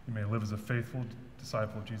 you may live as a faithful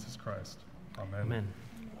disciple of Jesus Christ. Amen. Amen.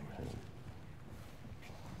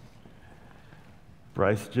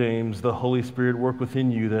 Bryce James, the Holy Spirit work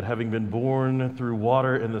within you, that having been born through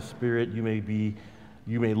water and the Spirit, you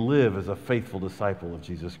may live as a faithful disciple of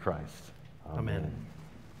Jesus Christ. Amen.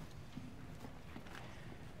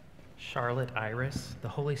 Charlotte Iris, the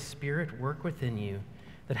Holy Spirit work within you,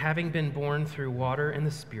 that having been born through water and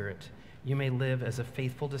the Spirit, you may live as a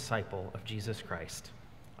faithful disciple of Jesus Christ.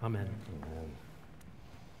 Amen.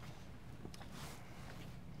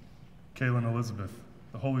 Kaylin Elizabeth,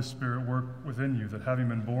 the Holy Spirit work within you, that having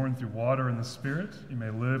been born through water and the Spirit, you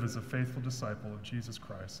may live as a faithful disciple of Jesus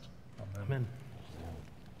Christ. Amen. Amen.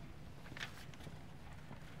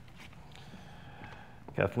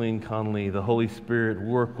 Kathleen Conley, the Holy Spirit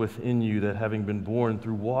work within you, that having been born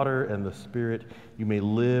through water and the Spirit, you may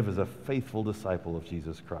live as a faithful disciple of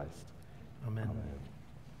Jesus Christ. Amen.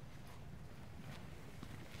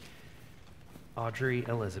 Audrey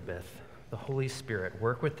Elizabeth, the Holy Spirit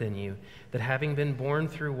work within you, that having been born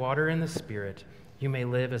through water and the Spirit, you may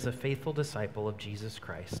live as a faithful disciple of Jesus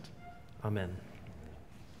Christ. Amen.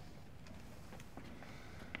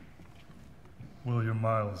 William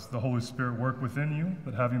Miles, the Holy Spirit work within you,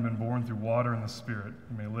 that having been born through water and the Spirit,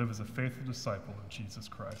 you may live as a faithful disciple of Jesus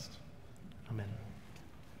Christ. Amen.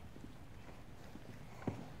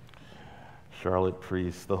 Charlotte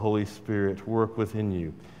Priest, the Holy Spirit work within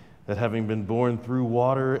you, that having been born through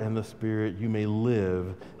water and the Spirit, you may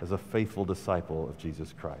live as a faithful disciple of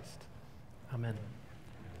Jesus Christ. Amen.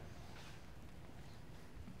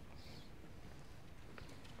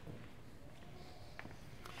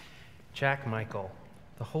 Jack Michael,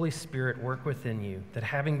 the Holy Spirit work within you, that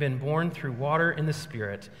having been born through water and the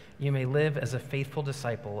Spirit, you may live as a faithful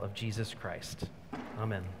disciple of Jesus Christ.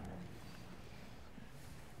 Amen.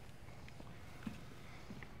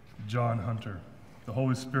 John Hunter, the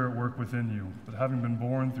Holy Spirit work within you, that having been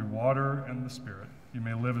born through water and the Spirit, you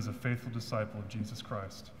may live as a faithful disciple of Jesus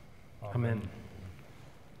Christ. Amen.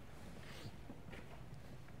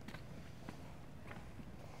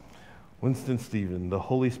 Winston Stephen, the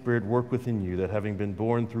Holy Spirit work within you, that having been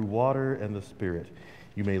born through water and the Spirit,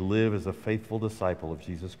 you may live as a faithful disciple of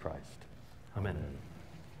Jesus Christ. Amen.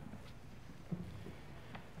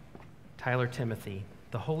 Tyler Timothy,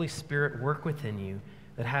 the Holy Spirit work within you,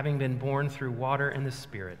 that having been born through water and the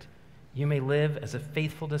Spirit, you may live as a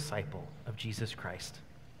faithful disciple of Jesus Christ.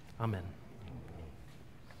 Amen.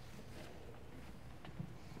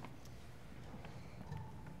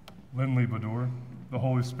 Lindley Badur, the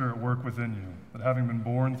Holy Spirit work within you, that having been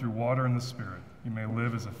born through water and the Spirit, you may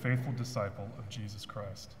live as a faithful disciple of Jesus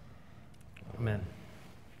Christ. Amen.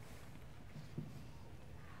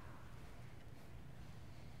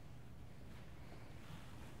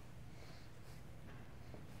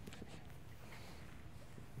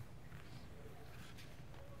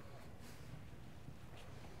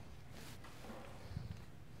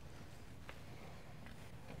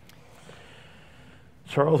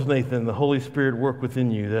 Charles Nathan, the Holy Spirit work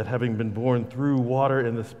within you, that having been born through water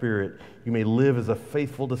and the Spirit, you may live as a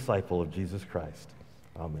faithful disciple of Jesus Christ.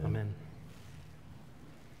 Amen. Amen.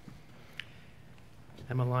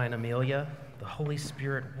 Emmeline Amelia, the Holy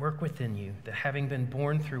Spirit work within you, that having been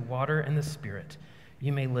born through water and the Spirit,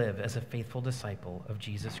 you may live as a faithful disciple of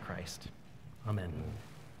Jesus Christ. Amen.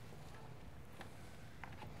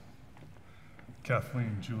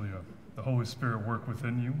 Kathleen Julia, the Holy Spirit work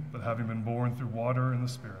within you, that having been born through water and the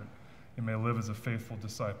Spirit, you may live as a faithful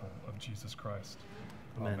disciple of Jesus Christ.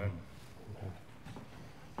 Amen. Amen.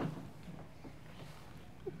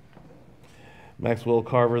 Maxwell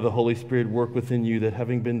Carver, the Holy Spirit work within you, that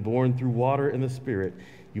having been born through water and the Spirit,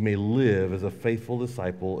 you may live as a faithful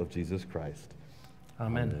disciple of Jesus Christ.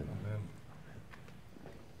 Amen. Amen.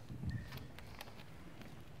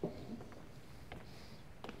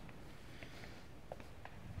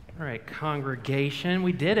 All right, congregation,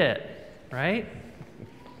 we did it, right?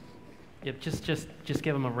 Yep, just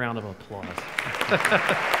give them a round of applause.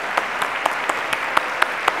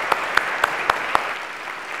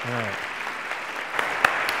 All right.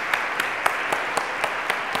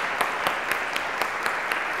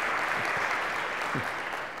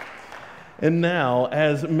 And now,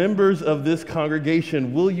 as members of this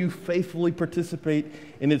congregation, will you faithfully participate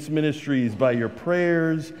in its ministries by your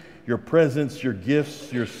prayers, your presence, your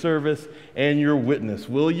gifts, your service, and your witness?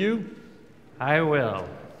 Will you? I will.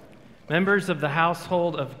 Members of the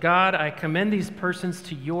household of God, I commend these persons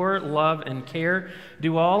to your love and care.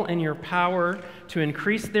 Do all in your power to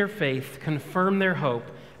increase their faith, confirm their hope,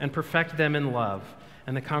 and perfect them in love.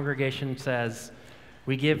 And the congregation says,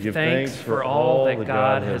 we give thanks for all that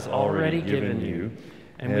God has already given you,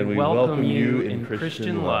 and we welcome you in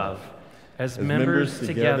Christian love as members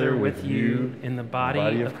together with you in the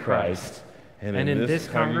body of Christ and in this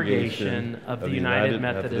congregation of the United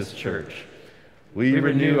Methodist Church. We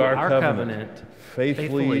renew our covenant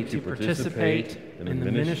faithfully to participate in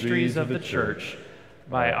the ministries of the church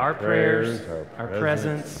by our prayers, our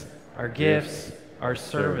presence, our gifts, our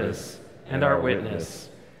service, and our witness,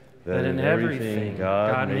 that in everything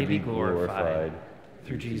God may be glorified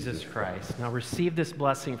through Jesus Christ. Now receive this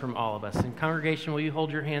blessing from all of us. And congregation, will you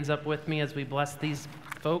hold your hands up with me as we bless these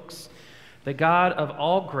folks? The God of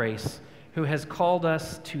all grace, who has called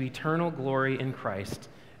us to eternal glory in Christ,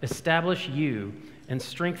 establish you and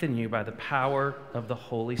strengthen you by the power of the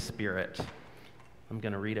Holy Spirit. I'm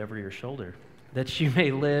going to read over your shoulder. That you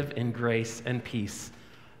may live in grace and peace.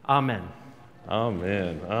 Amen.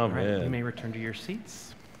 Amen. Amen. All right, you may return to your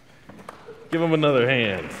seats. Give them another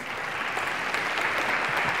hand.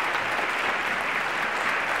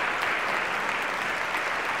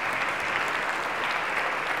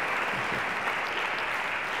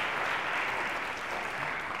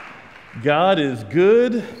 God is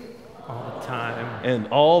good. All the time. And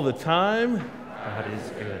all the time. God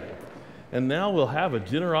is good. And now we'll have a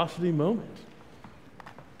generosity moment.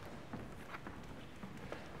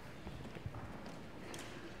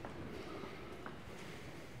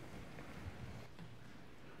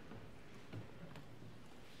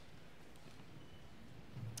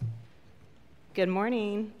 Good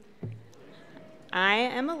morning. I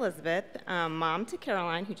am Elizabeth, mom to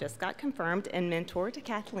Caroline, who just got confirmed, and mentor to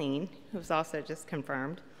Kathleen, who's also just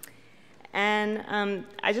confirmed. And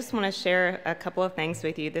I just want to share a couple of things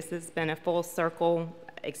with you. This has been a full circle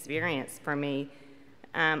experience for me.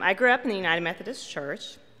 I grew up in the United Methodist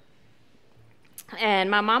Church,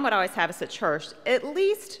 and my mom would always have us at church at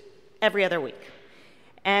least every other week.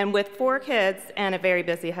 And with 4 kids and a very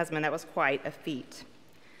busy husband, that was quite a feat.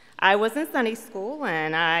 I was in Sunday school,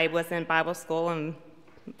 and I was in Bible school and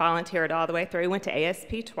volunteered all the way through, went to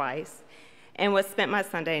ASP twice, and spent my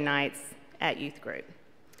Sunday nights at youth group.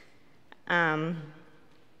 But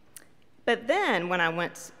then when I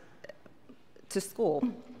went to school,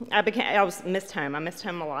 I missed home. I missed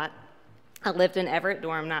home a lot. I lived in Everett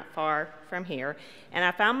Dorm, not far from here, and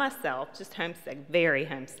I found myself just homesick, very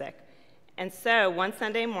homesick. And so one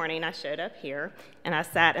Sunday morning, I showed up here, and I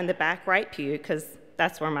sat in the back right pew, because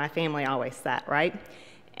that's where my family always sat, right?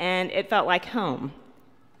 And it felt like home.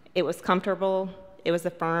 It was comfortable, it was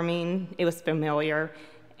affirming, it was familiar,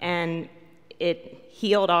 and it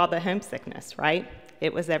healed all the homesickness, right?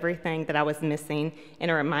 It was everything that I was missing, and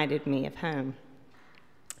it reminded me of home.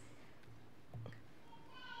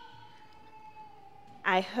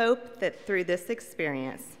 I hope that through this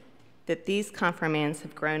experience, that these confirmands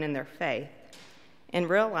have grown in their faith and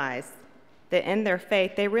realized that in their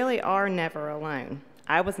faith, they really are never alone.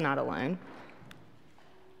 I was not alone.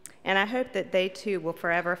 And I hope that they too will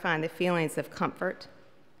forever find the feelings of comfort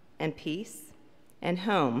and peace and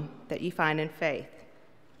home that you find in faith.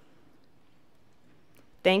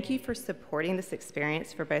 Thank you for supporting this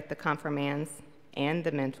experience for both the confirmands and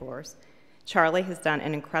the mentors. Charlie has done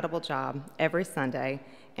an incredible job every Sunday,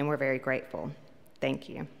 and we're very grateful. Thank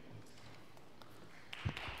you.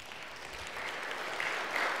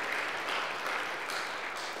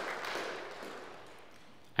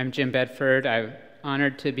 I'm Jim Bedford. I'm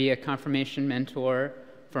honored to be a confirmation mentor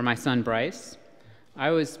for my son Bryce. I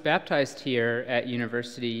was baptized here at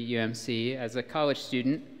UniversityUMC as a college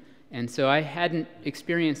student, and so I hadn't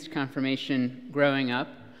experienced confirmation growing up,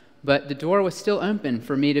 but the door was still open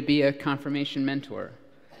for me to be a confirmation mentor.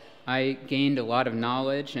 I gained a lot of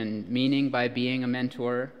knowledge and meaning by being a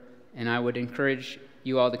mentor, and I would encourage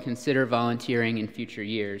you all to consider volunteering in future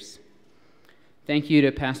years. Thank you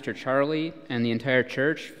to Pastor Charlie and the entire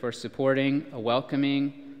church for supporting a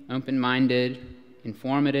welcoming, open-minded,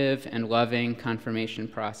 informative, and loving confirmation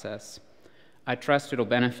process. I trust it'll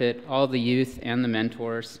benefit all the youth and the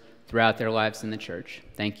mentors throughout their lives in the church.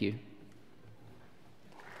 Thank you.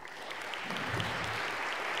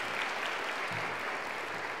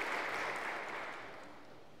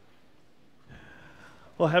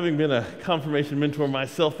 Well, having been a confirmation mentor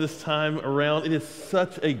myself this time around, it is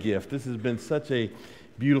such a gift. This has been such a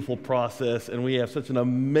beautiful process, and we have such an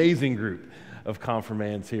amazing group of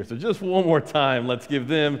confirmands here. So just one more time, let's give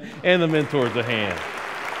them and the mentors a hand.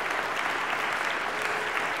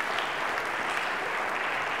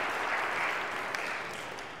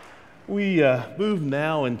 We move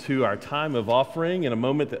now into our time of offering. In a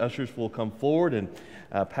moment, the ushers will come forward and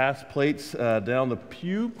pass plates down the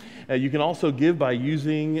pew. You can also give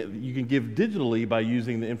digitally by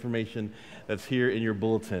using the information that's here in your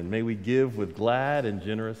bulletin. May we give with glad and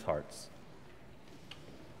generous hearts.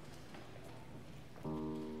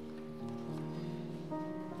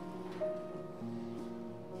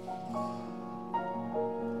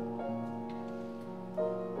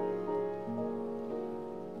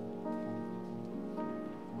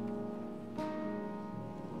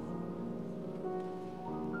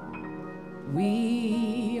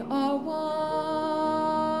 We are one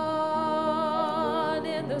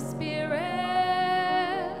in the Spirit.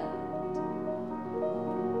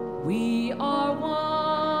 We are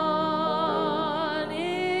one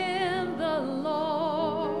in the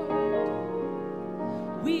Lord.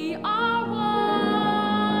 We are one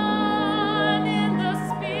in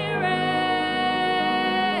the Spirit.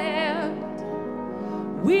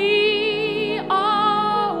 We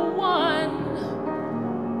are one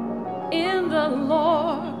in the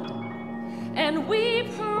Lord. And we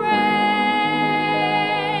pray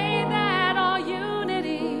that our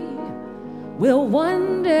unity will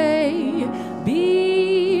one day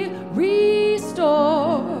be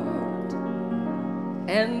restored,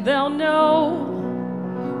 and they'll know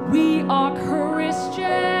we are Christians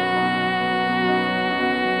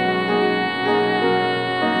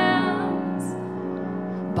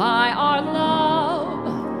by our love,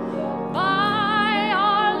 by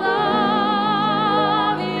our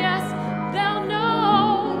love. Yes, they'll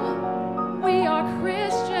know we are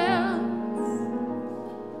Christians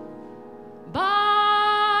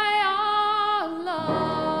by our love.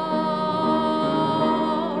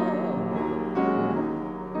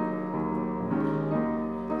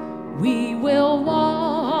 We will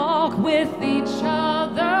walk with each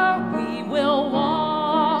other. We will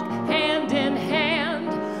walk hand in hand.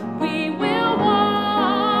 We will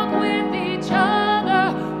walk with each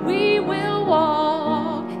other. We will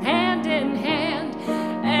walk hand in hand.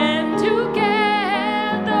 And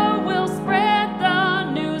together we'll spread the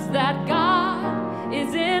news that God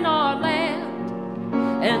is in our land.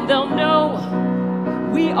 And they'll know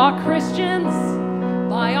we are Christians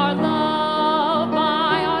by our love,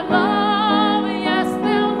 by our love. Yes,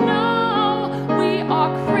 they'll know we are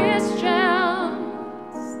Christians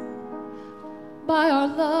by our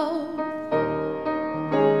love.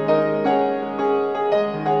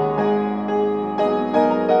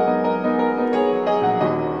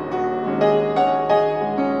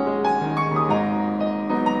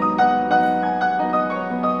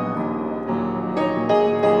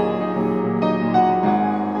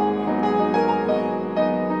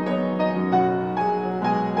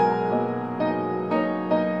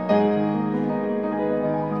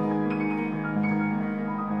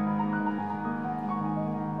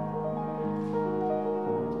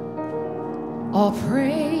 All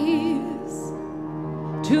praise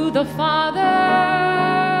to the Father,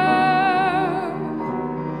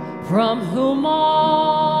 from whom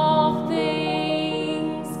all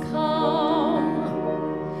things come,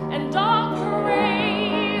 and all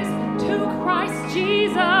praise to Christ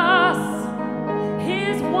Jesus,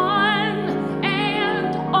 his one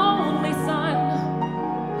and only Son,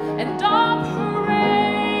 and all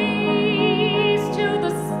praise to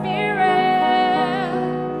the Spirit,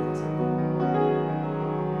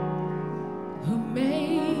 who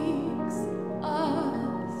makes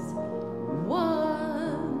us one.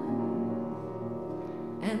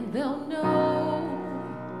 And they'll know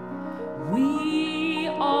we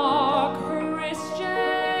are Christians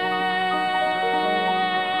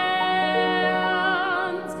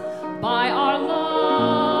by our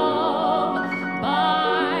love,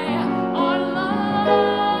 by our love.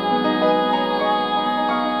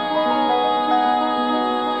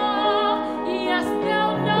 Yes,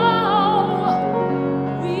 they'll know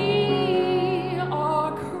we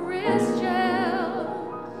are Christians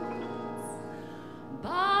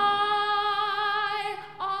by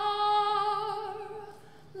our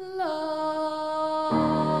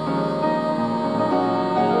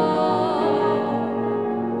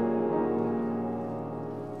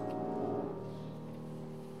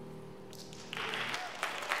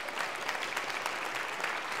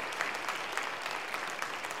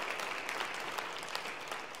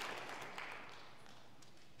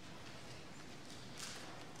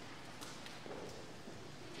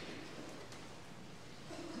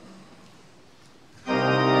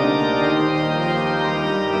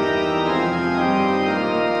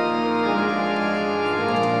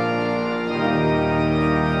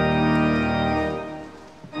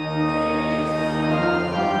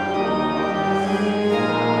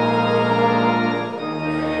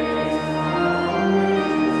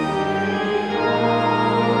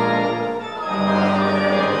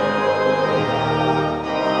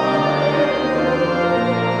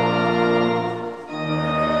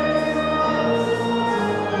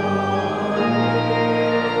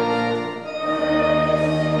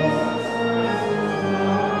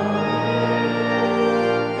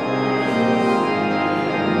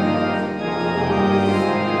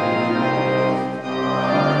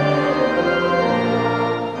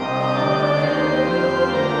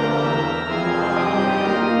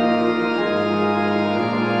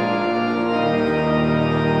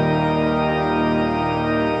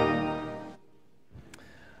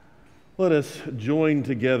Let us join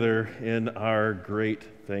together in our great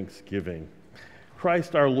thanksgiving.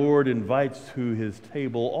 Christ our Lord invites to his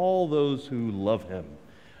table all those who love him,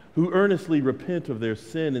 who earnestly repent of their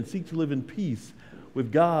sin and seek to live in peace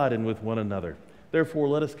with God and with one another. Therefore,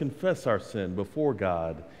 let us confess our sin before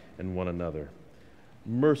God and one another.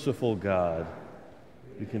 Merciful God,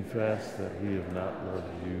 we confess that we have not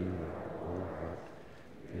loved you with our whole heart.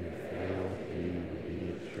 We have failed you, the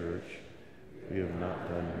obedient church. We have not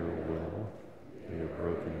done your will. We have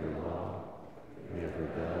broken your law. We have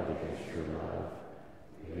rebelled against your love.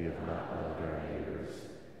 We have not loved our neighbors.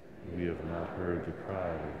 We have not heard the cry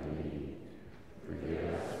of the needy. Forgive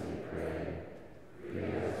us, we pray. Free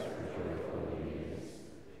us for joyful obedience.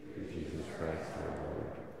 Through Jesus Christ our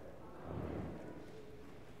Lord. Amen.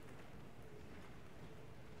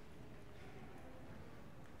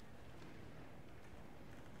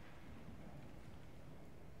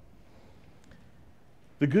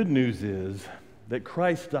 The good news is that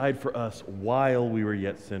Christ died for us while we were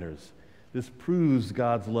yet sinners. This proves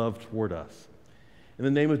God's love toward us. In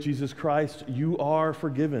the name of Jesus Christ, you are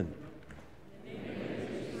forgiven. In the name of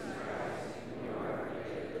Jesus Christ, you are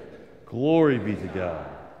forgiven. Glory be to God.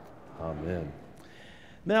 Amen.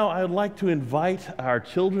 Now, I would like to invite our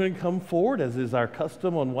children to come forward, as is our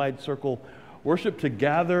custom on Wide Circle Worship, to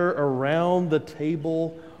gather around the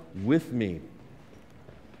table with me.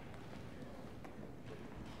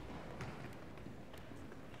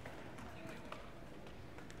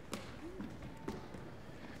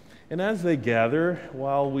 And as they gather,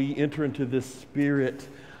 while we enter into this spirit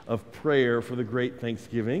of prayer for the great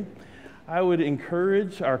Thanksgiving, I would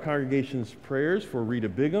encourage our congregation's prayers for Rita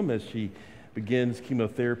Bigham as she begins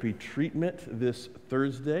chemotherapy treatment this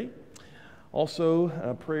Thursday. Also,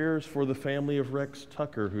 prayers for the family of Rex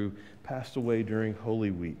Tucker, who passed away during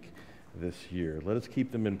Holy Week this year. Let us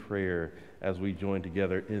keep them in prayer as we join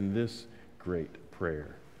together in this great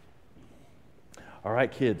prayer. All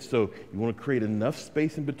right, kids, so you want to create enough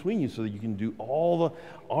space in between you so that you can do all the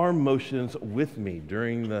arm motions with me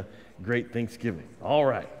during the great Thanksgiving. All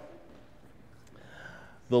right.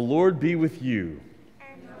 The Lord be with you.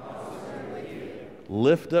 And also with you.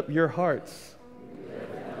 Lift up your hearts.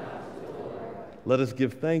 Lift them up to the Lord. Let us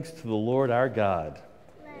give thanks to the Lord our God.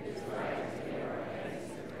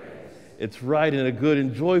 It's right and a good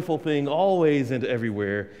and joyful thing always and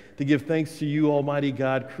everywhere to give thanks to you, Almighty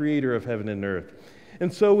God, creator of heaven and earth.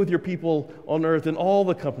 And so with your people on earth and all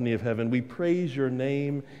the company of heaven, we praise your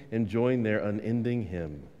name and join their unending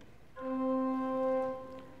hymn.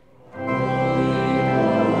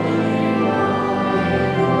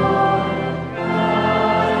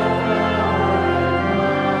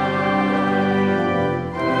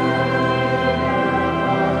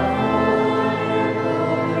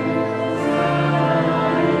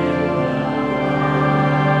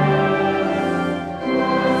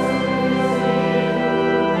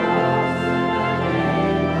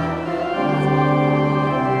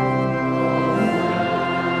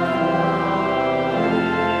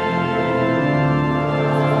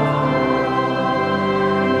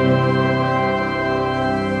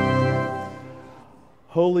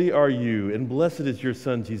 Holy are you, and blessed is your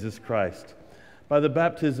Son, Jesus Christ. By the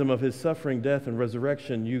baptism of his suffering, death, and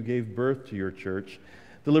resurrection, you gave birth to your church,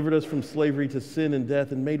 delivered us from slavery to sin and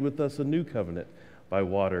death, and made with us a new covenant by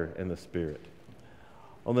water and the Spirit.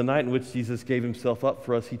 On the night in which Jesus gave himself up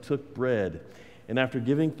for us, he took bread, and after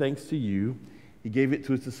giving thanks to you, he gave it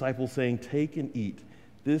to his disciples, saying, "Take and eat.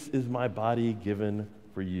 This is my body given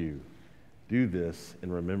for you. Do this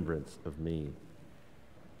in remembrance of me."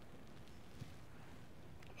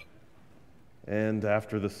 And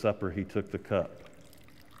after the supper, he took the cup.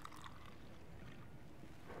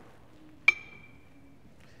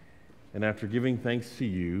 And after giving thanks to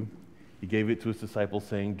you, he gave it to his disciples,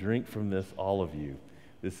 saying, "Drink from this, all of you.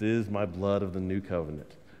 This is my blood of the new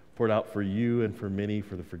covenant, poured out for you and for many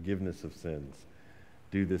for the forgiveness of sins.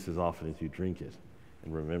 Do this as often as you drink it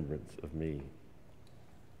in remembrance of me."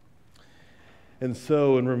 And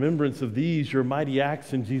so, in remembrance of these, your mighty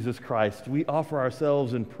acts in Jesus Christ, we offer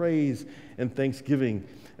ourselves in praise and thanksgiving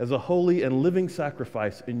as a holy and living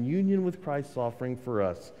sacrifice in union with Christ's offering for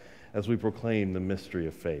us as we proclaim the mystery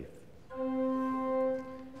of faith.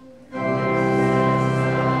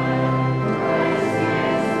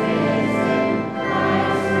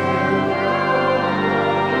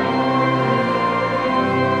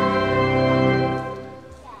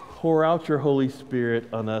 Pour out your Holy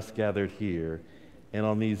Spirit on us gathered here and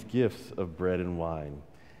on these gifts of bread and wine.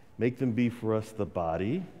 Make them be for us the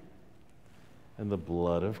body and the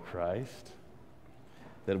blood of Christ,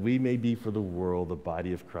 that we may be for the world the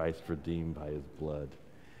body of Christ redeemed by his blood.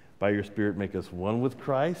 By your Spirit, make us one with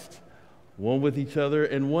Christ, one with each other,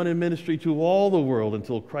 and one in ministry to all the world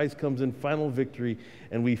until Christ comes in final victory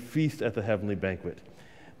and we feast at the heavenly banquet.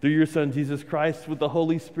 Through your Son, Jesus Christ, with the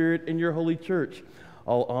Holy Spirit in your holy church,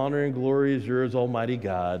 all honor and glory is yours, Almighty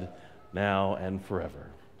God, now and forever.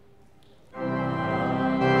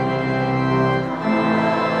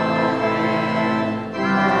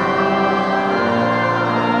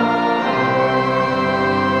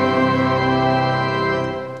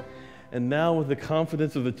 And now, with the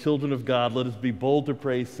confidence of the children of God, let us be bold to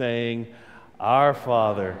pray, saying, Our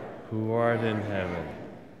Father, who art in heaven,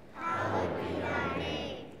 hallowed be thy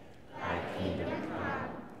name. Thy kingdom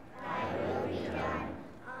come, thy will be done,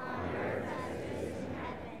 on earth as it is in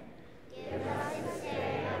heaven. Give us this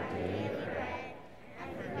day our daily bread, and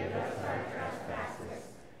forgive us our trespasses,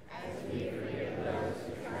 as we forgive those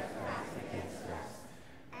who trespass against us.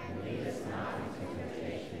 And lead us not into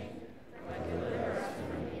temptation, but deliver us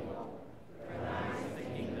from evil. For thine is the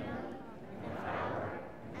kingdom, and the power,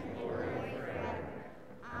 and glory forever.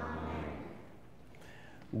 Amen.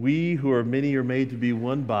 We who are many are made to be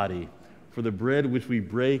one body, for the bread which we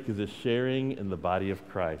break is a sharing in the body of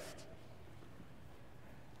Christ.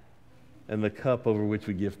 And the cup over which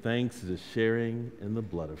we give thanks is a sharing in the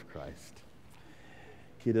blood of Christ.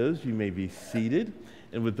 Kiddos, you may be seated.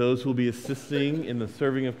 And with those who will be assisting in the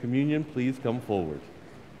serving of communion, please come forward.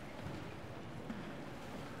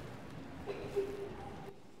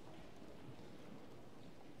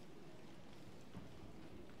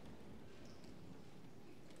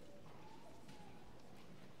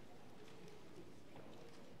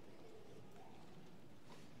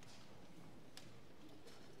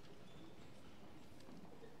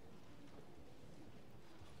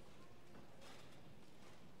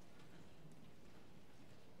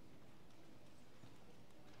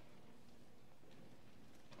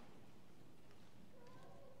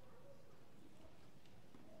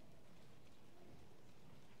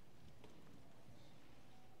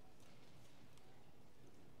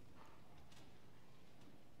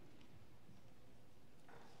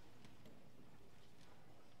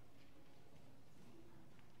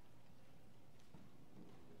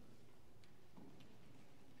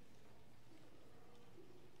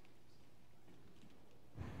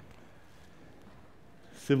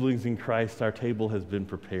 Siblings in Christ, our table has been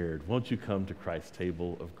prepared. Won't you come to Christ's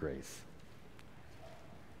table of grace?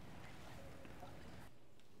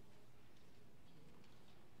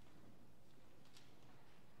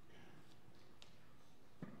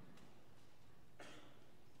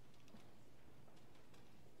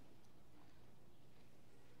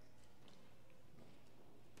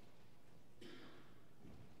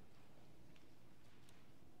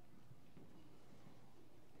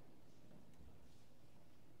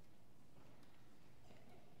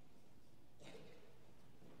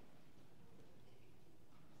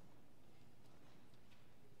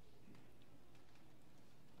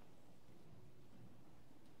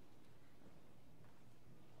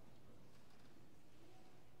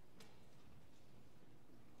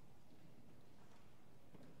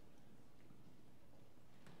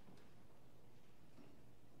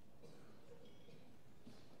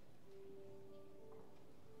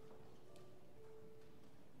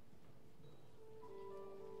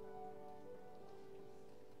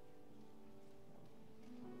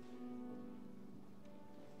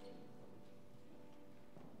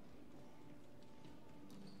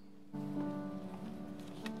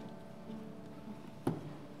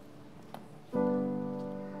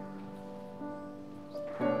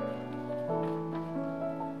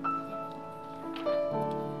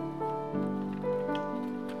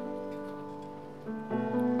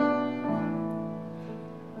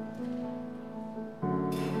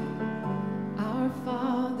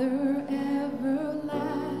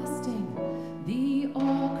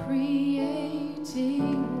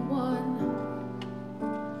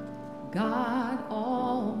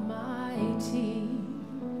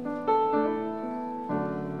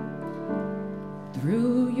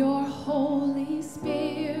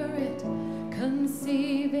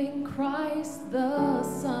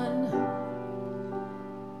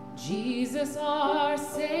 Jesus our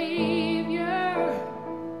Savior.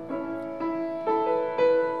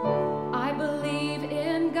 I believe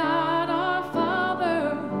in God our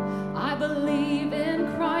Father. I believe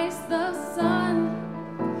in Christ the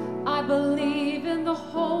Son. I believe in the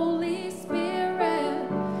Holy Spirit.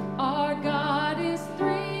 Our God is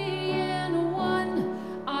three in one.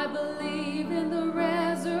 I believe in the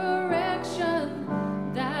resurrection,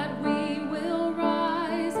 that we will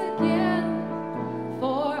rise again.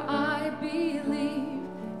 For I believe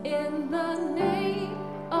in the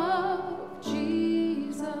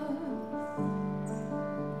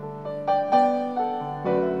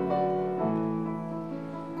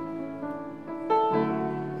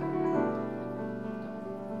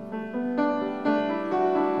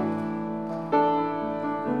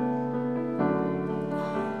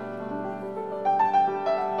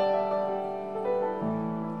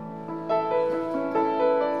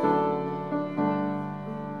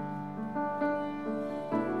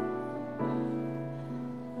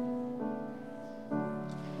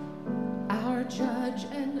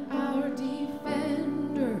Son, our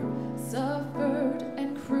defender, suffered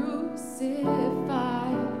and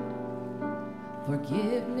crucified.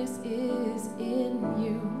 Forgiveness is in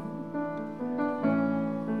you.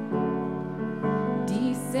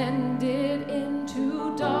 Descended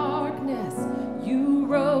into darkness, you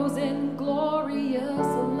rose in glorious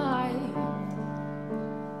light,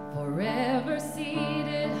 forever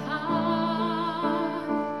seated high.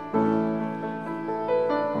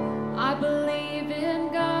 I believe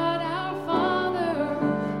in God our Father,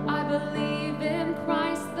 I believe in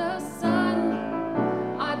Christ the Son,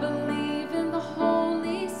 I believe in the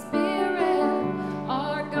Holy Spirit,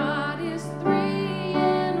 our God is three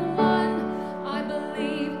in one. I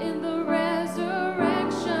believe in the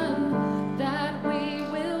resurrection, that we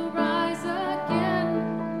will rise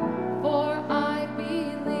again, for I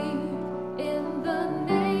believe in the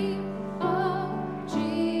name of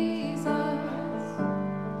Jesus.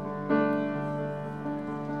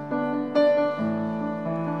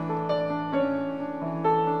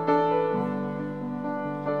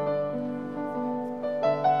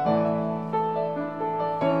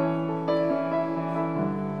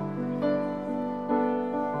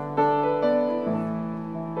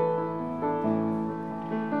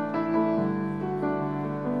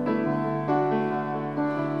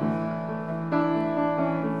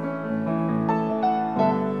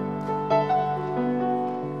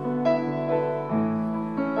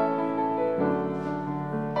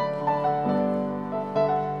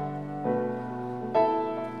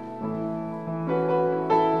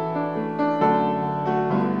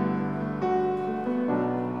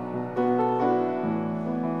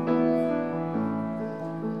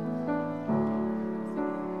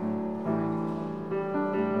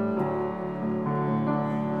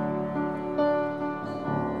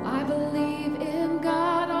 I believe in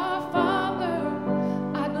God our Father,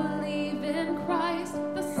 I believe in Christ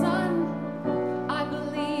the Son, I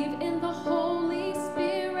believe in the Holy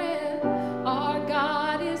Spirit, our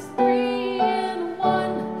God is three in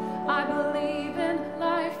one. I believe in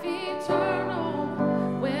life eternal,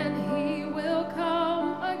 when He will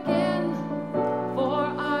come again, for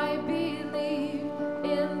I believe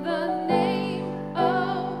in the name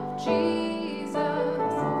of Jesus.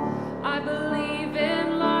 I believe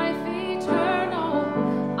in life eternal.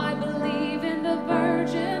 I believe in the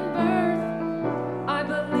virgin birth. I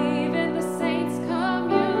believe in the saints'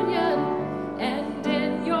 communion and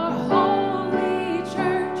in your holy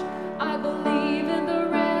church. I believe in the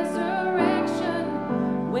resurrection,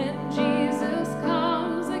 when Jesus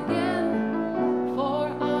comes again, for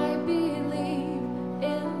I believe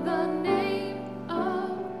in the name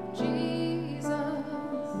of Jesus.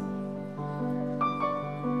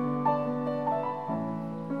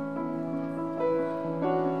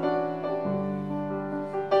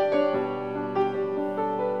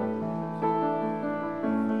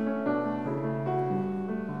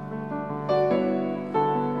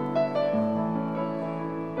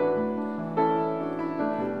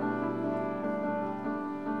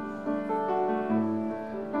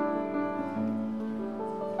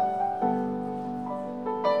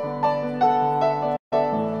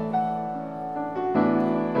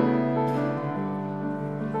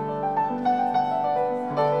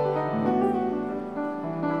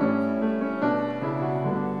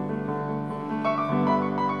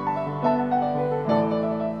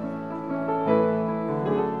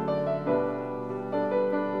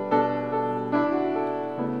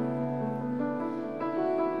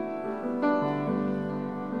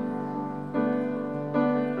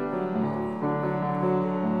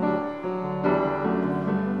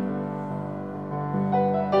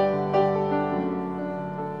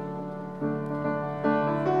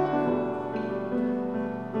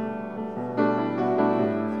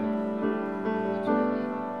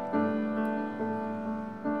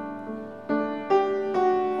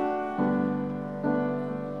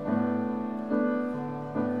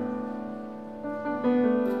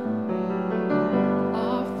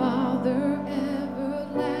 Our Father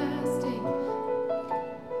everlasting,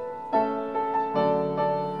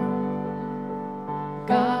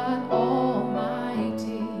 God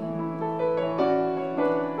Almighty,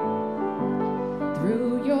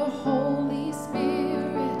 through your Holy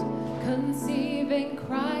Spirit, conceiving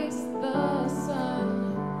Christ the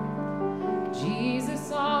Son,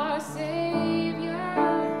 Jesus our Savior.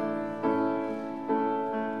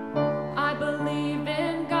 I believe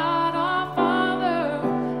in God our Father,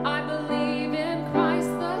 I believe in Christ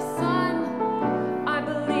the Son, I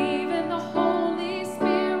believe in the Holy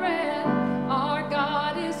Spirit, our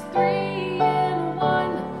God is three in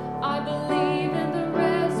one. I believe in the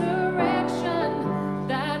resurrection,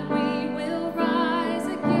 that we will rise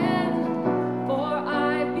again.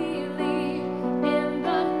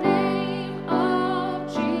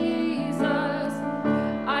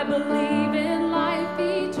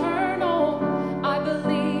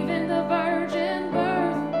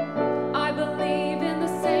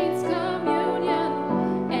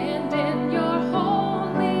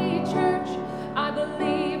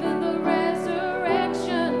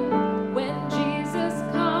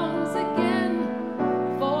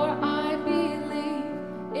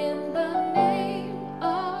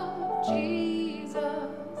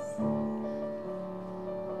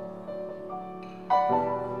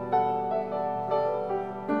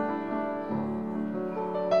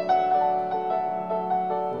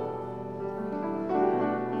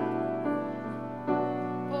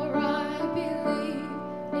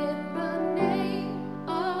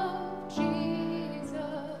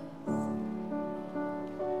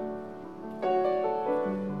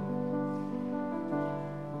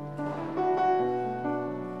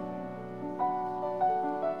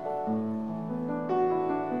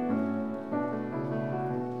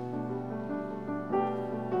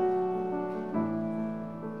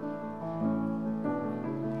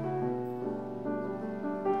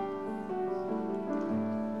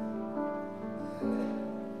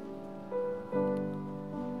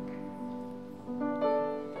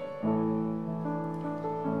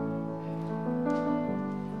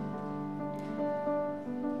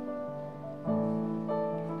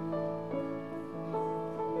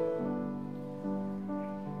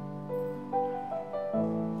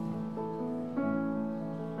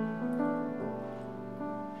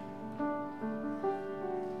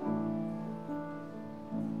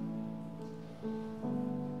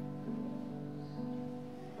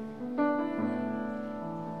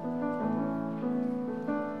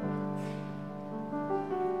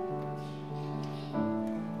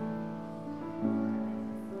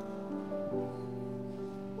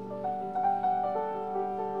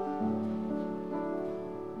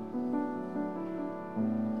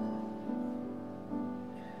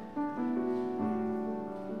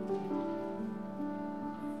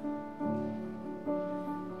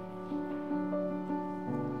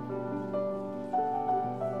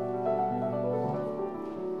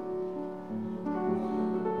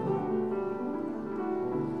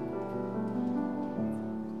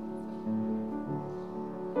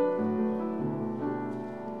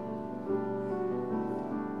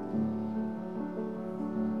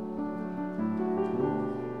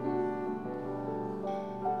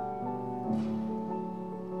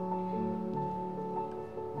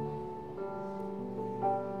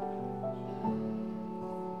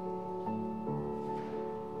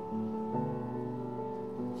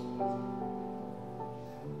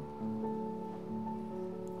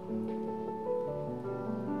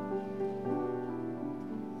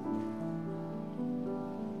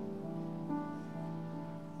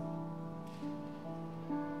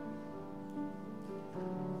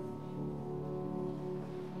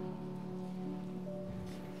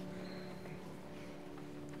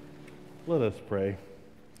 Let us pray.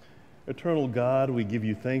 Eternal God, we give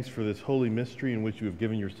you thanks for this holy mystery in which you have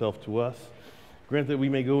given yourself to us. Grant that we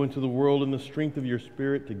may go into the world in the strength of your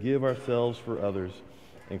Spirit to give ourselves for others.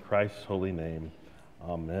 In Christ's holy name,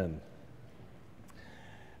 amen.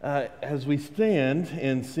 As we stand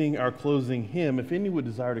and sing our closing hymn, if any would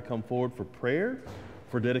desire to come forward for prayer,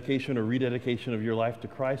 for dedication or rededication of your life to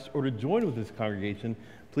Christ, or to join with this congregation,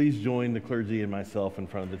 please join the clergy and myself in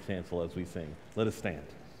front of the chancel as we sing. Let us stand.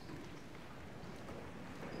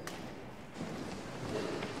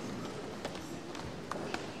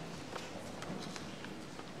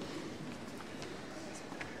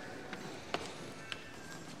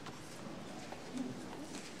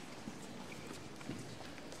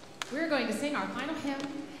 We're going to sing our final hymn,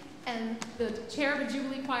 and the chair of the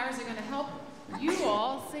Jubilee choirs are going to help you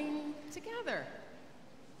all sing together.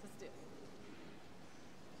 Let's do it.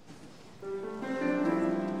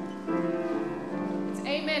 It's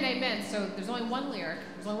amen, amen. So there's only one lyric.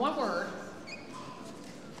 There's only one word.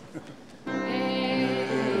 Amen.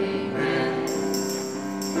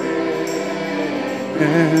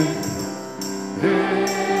 Amen.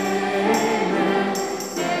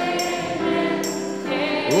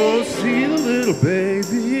 Oh, see the little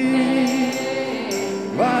baby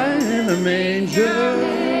lying in the manger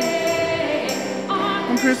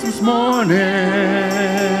on Christmas morning.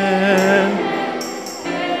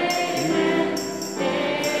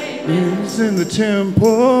 He's in the temple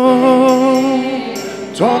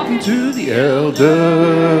talking to the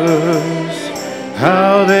elders,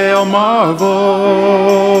 how they all marvel.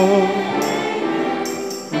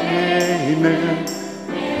 Amen.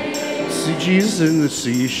 See Jesus in the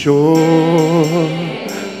seashore,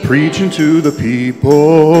 preaching to the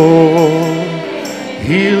people,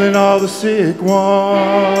 healing all the sick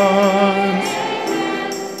ones.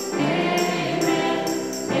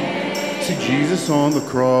 See Jesus on the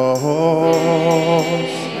cross,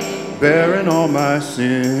 bearing all my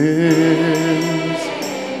sins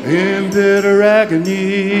in bitter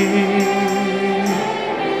agony.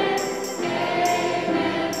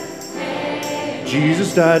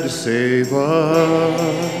 Jesus died to save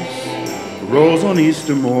us, rose on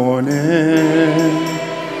Easter morning,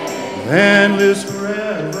 and lives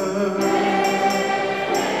forever.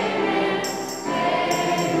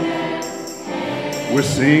 We're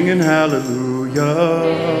singing hallelujah.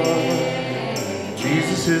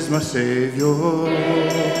 Jesus is my Savior,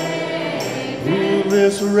 who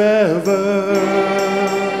lives forever.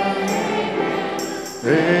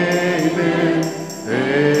 Amen.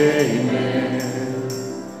 Amen.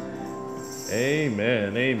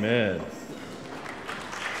 Amen, amen.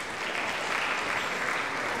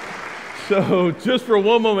 So just for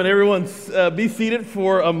one moment, everyone be seated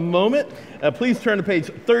for a moment. Please turn to page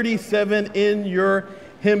 37 in your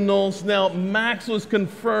hymnals. Now, Max was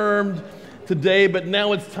confirmed today, but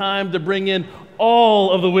now it's time to bring in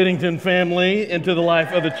all of the Whittington family into the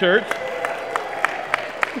life of the church.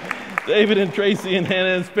 David and Tracy and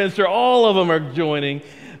Hannah and Spencer, all of them are joining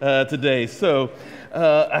today. So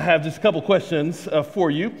I have just a couple questions for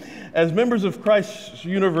you. As members of Christ's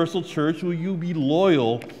Universal Church, will you be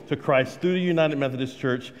loyal to Christ through the United Methodist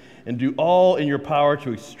Church and do all in your power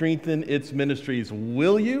to strengthen its ministries?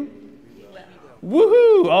 Will you?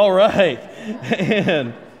 Woohoo! All right.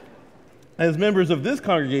 And as members of this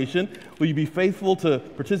congregation, will you be faithful to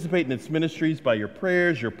participate in its ministries by your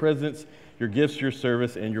prayers, your presence, your gifts, your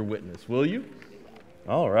service, and your witness? Will you?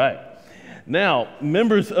 All right. Now,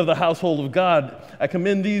 members of the household of God, I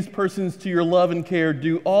commend these persons to your love and care.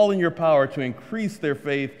 Do all in your power to increase their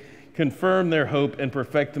faith, confirm their hope, and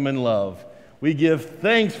perfect them in love. We give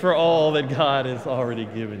thanks for all that God has already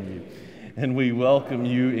given you, and we welcome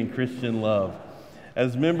you in Christian love.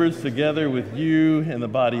 As members together with you in the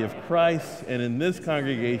body of Christ and in this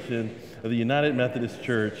congregation of the United Methodist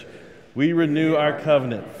Church, we renew our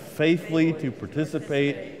covenant faithfully to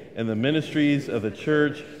participate in the ministries of the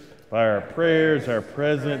church by our prayers, our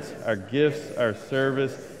presence, our gifts, our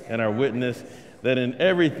service, and our witness, that in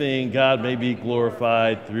everything God may be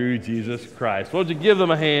glorified through Jesus Christ. Won't you give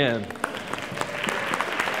them a hand?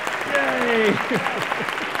 Yay!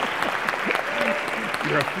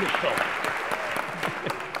 You're official.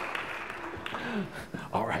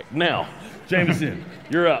 All right, now, Jameson,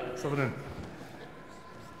 you're up. Something in.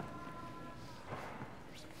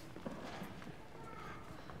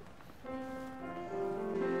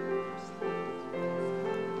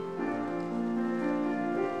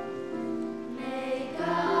 May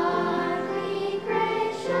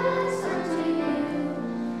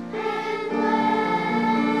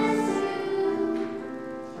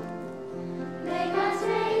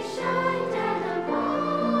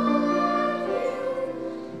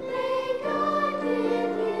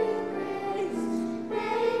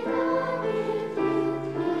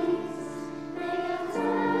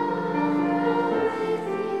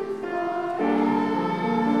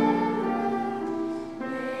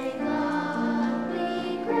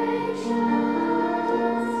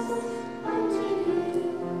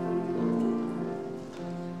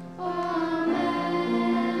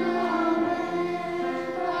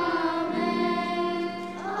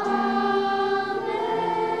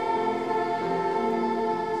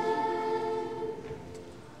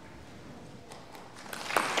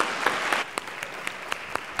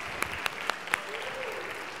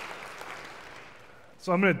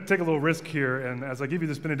So I'm going to take a little risk here, and as I give you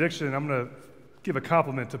this benediction, I'm going to give a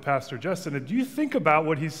compliment to Pastor Justin. And do you think about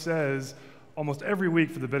what he says almost every week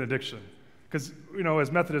for the benediction? Because,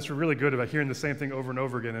 as Methodists, we're really good about hearing the same thing over and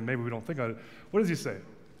over again, and maybe we don't think about it. What does he say?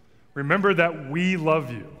 Remember that we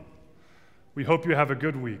love you. We hope you have a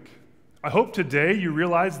good week. I hope today you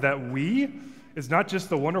realize that we is not just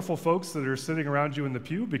the wonderful folks that are sitting around you in the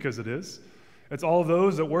pew, because it is. It's all of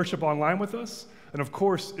those that worship online with us. And of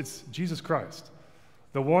course, it's Jesus Christ,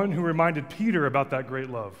 the one who reminded Peter about that great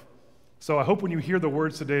love. So I hope when you hear the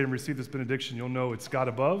words today and receive this benediction, you'll know it's God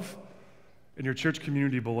above and your church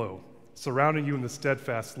community below, surrounding you in the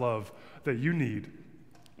steadfast love that you need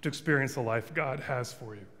to experience the life God has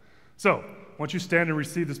for you. So, once you stand and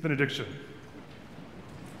receive this benediction.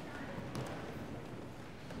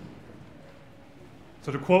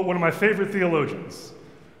 So to quote one of my favorite theologians,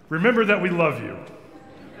 remember that we love you.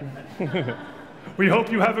 We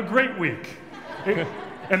hope you have a great week.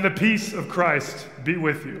 And the peace of Christ be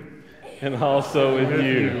with you. And also with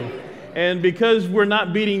you. And because we're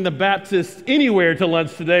not beating the Baptists anywhere to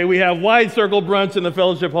lunch today, we have wide circle brunch in the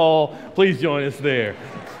fellowship hall. Please join us there.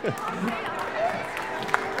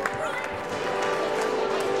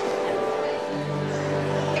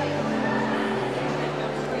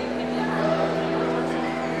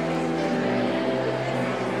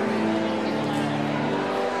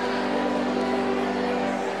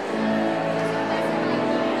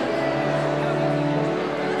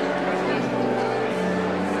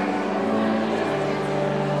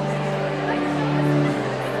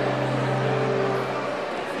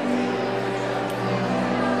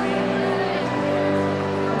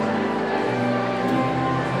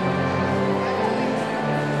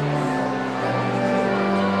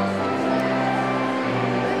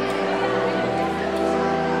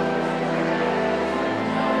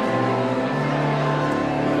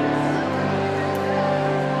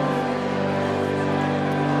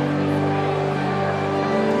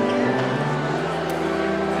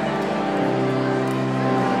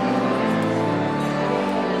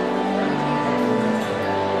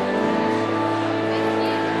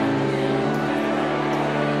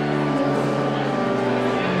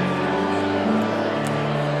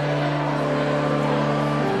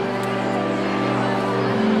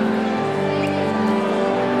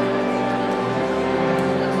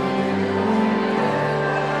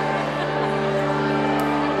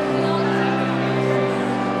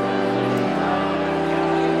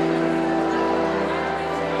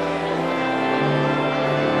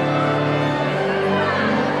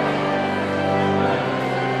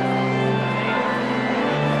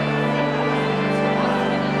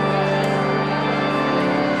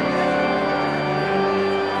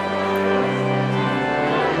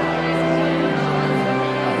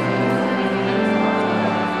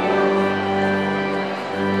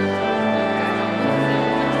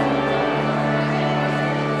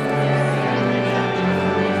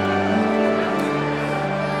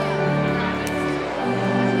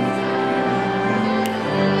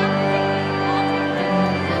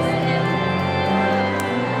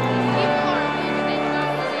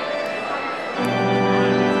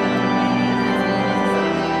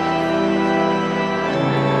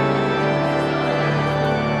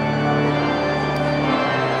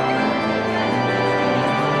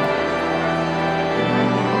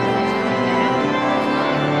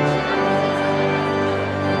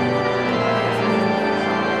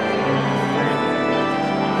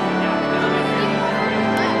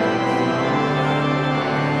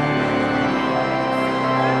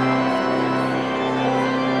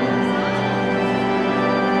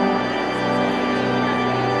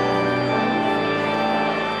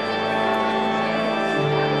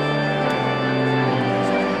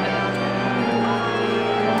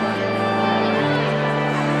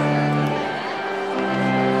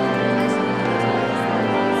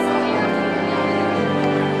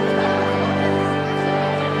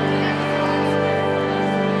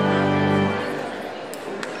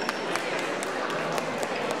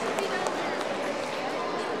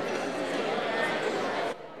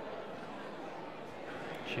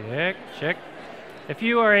 Check. If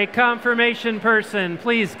you are a confirmation person,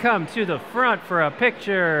 please come to the front for a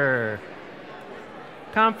picture.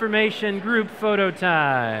 Confirmation group photo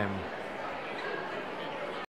time.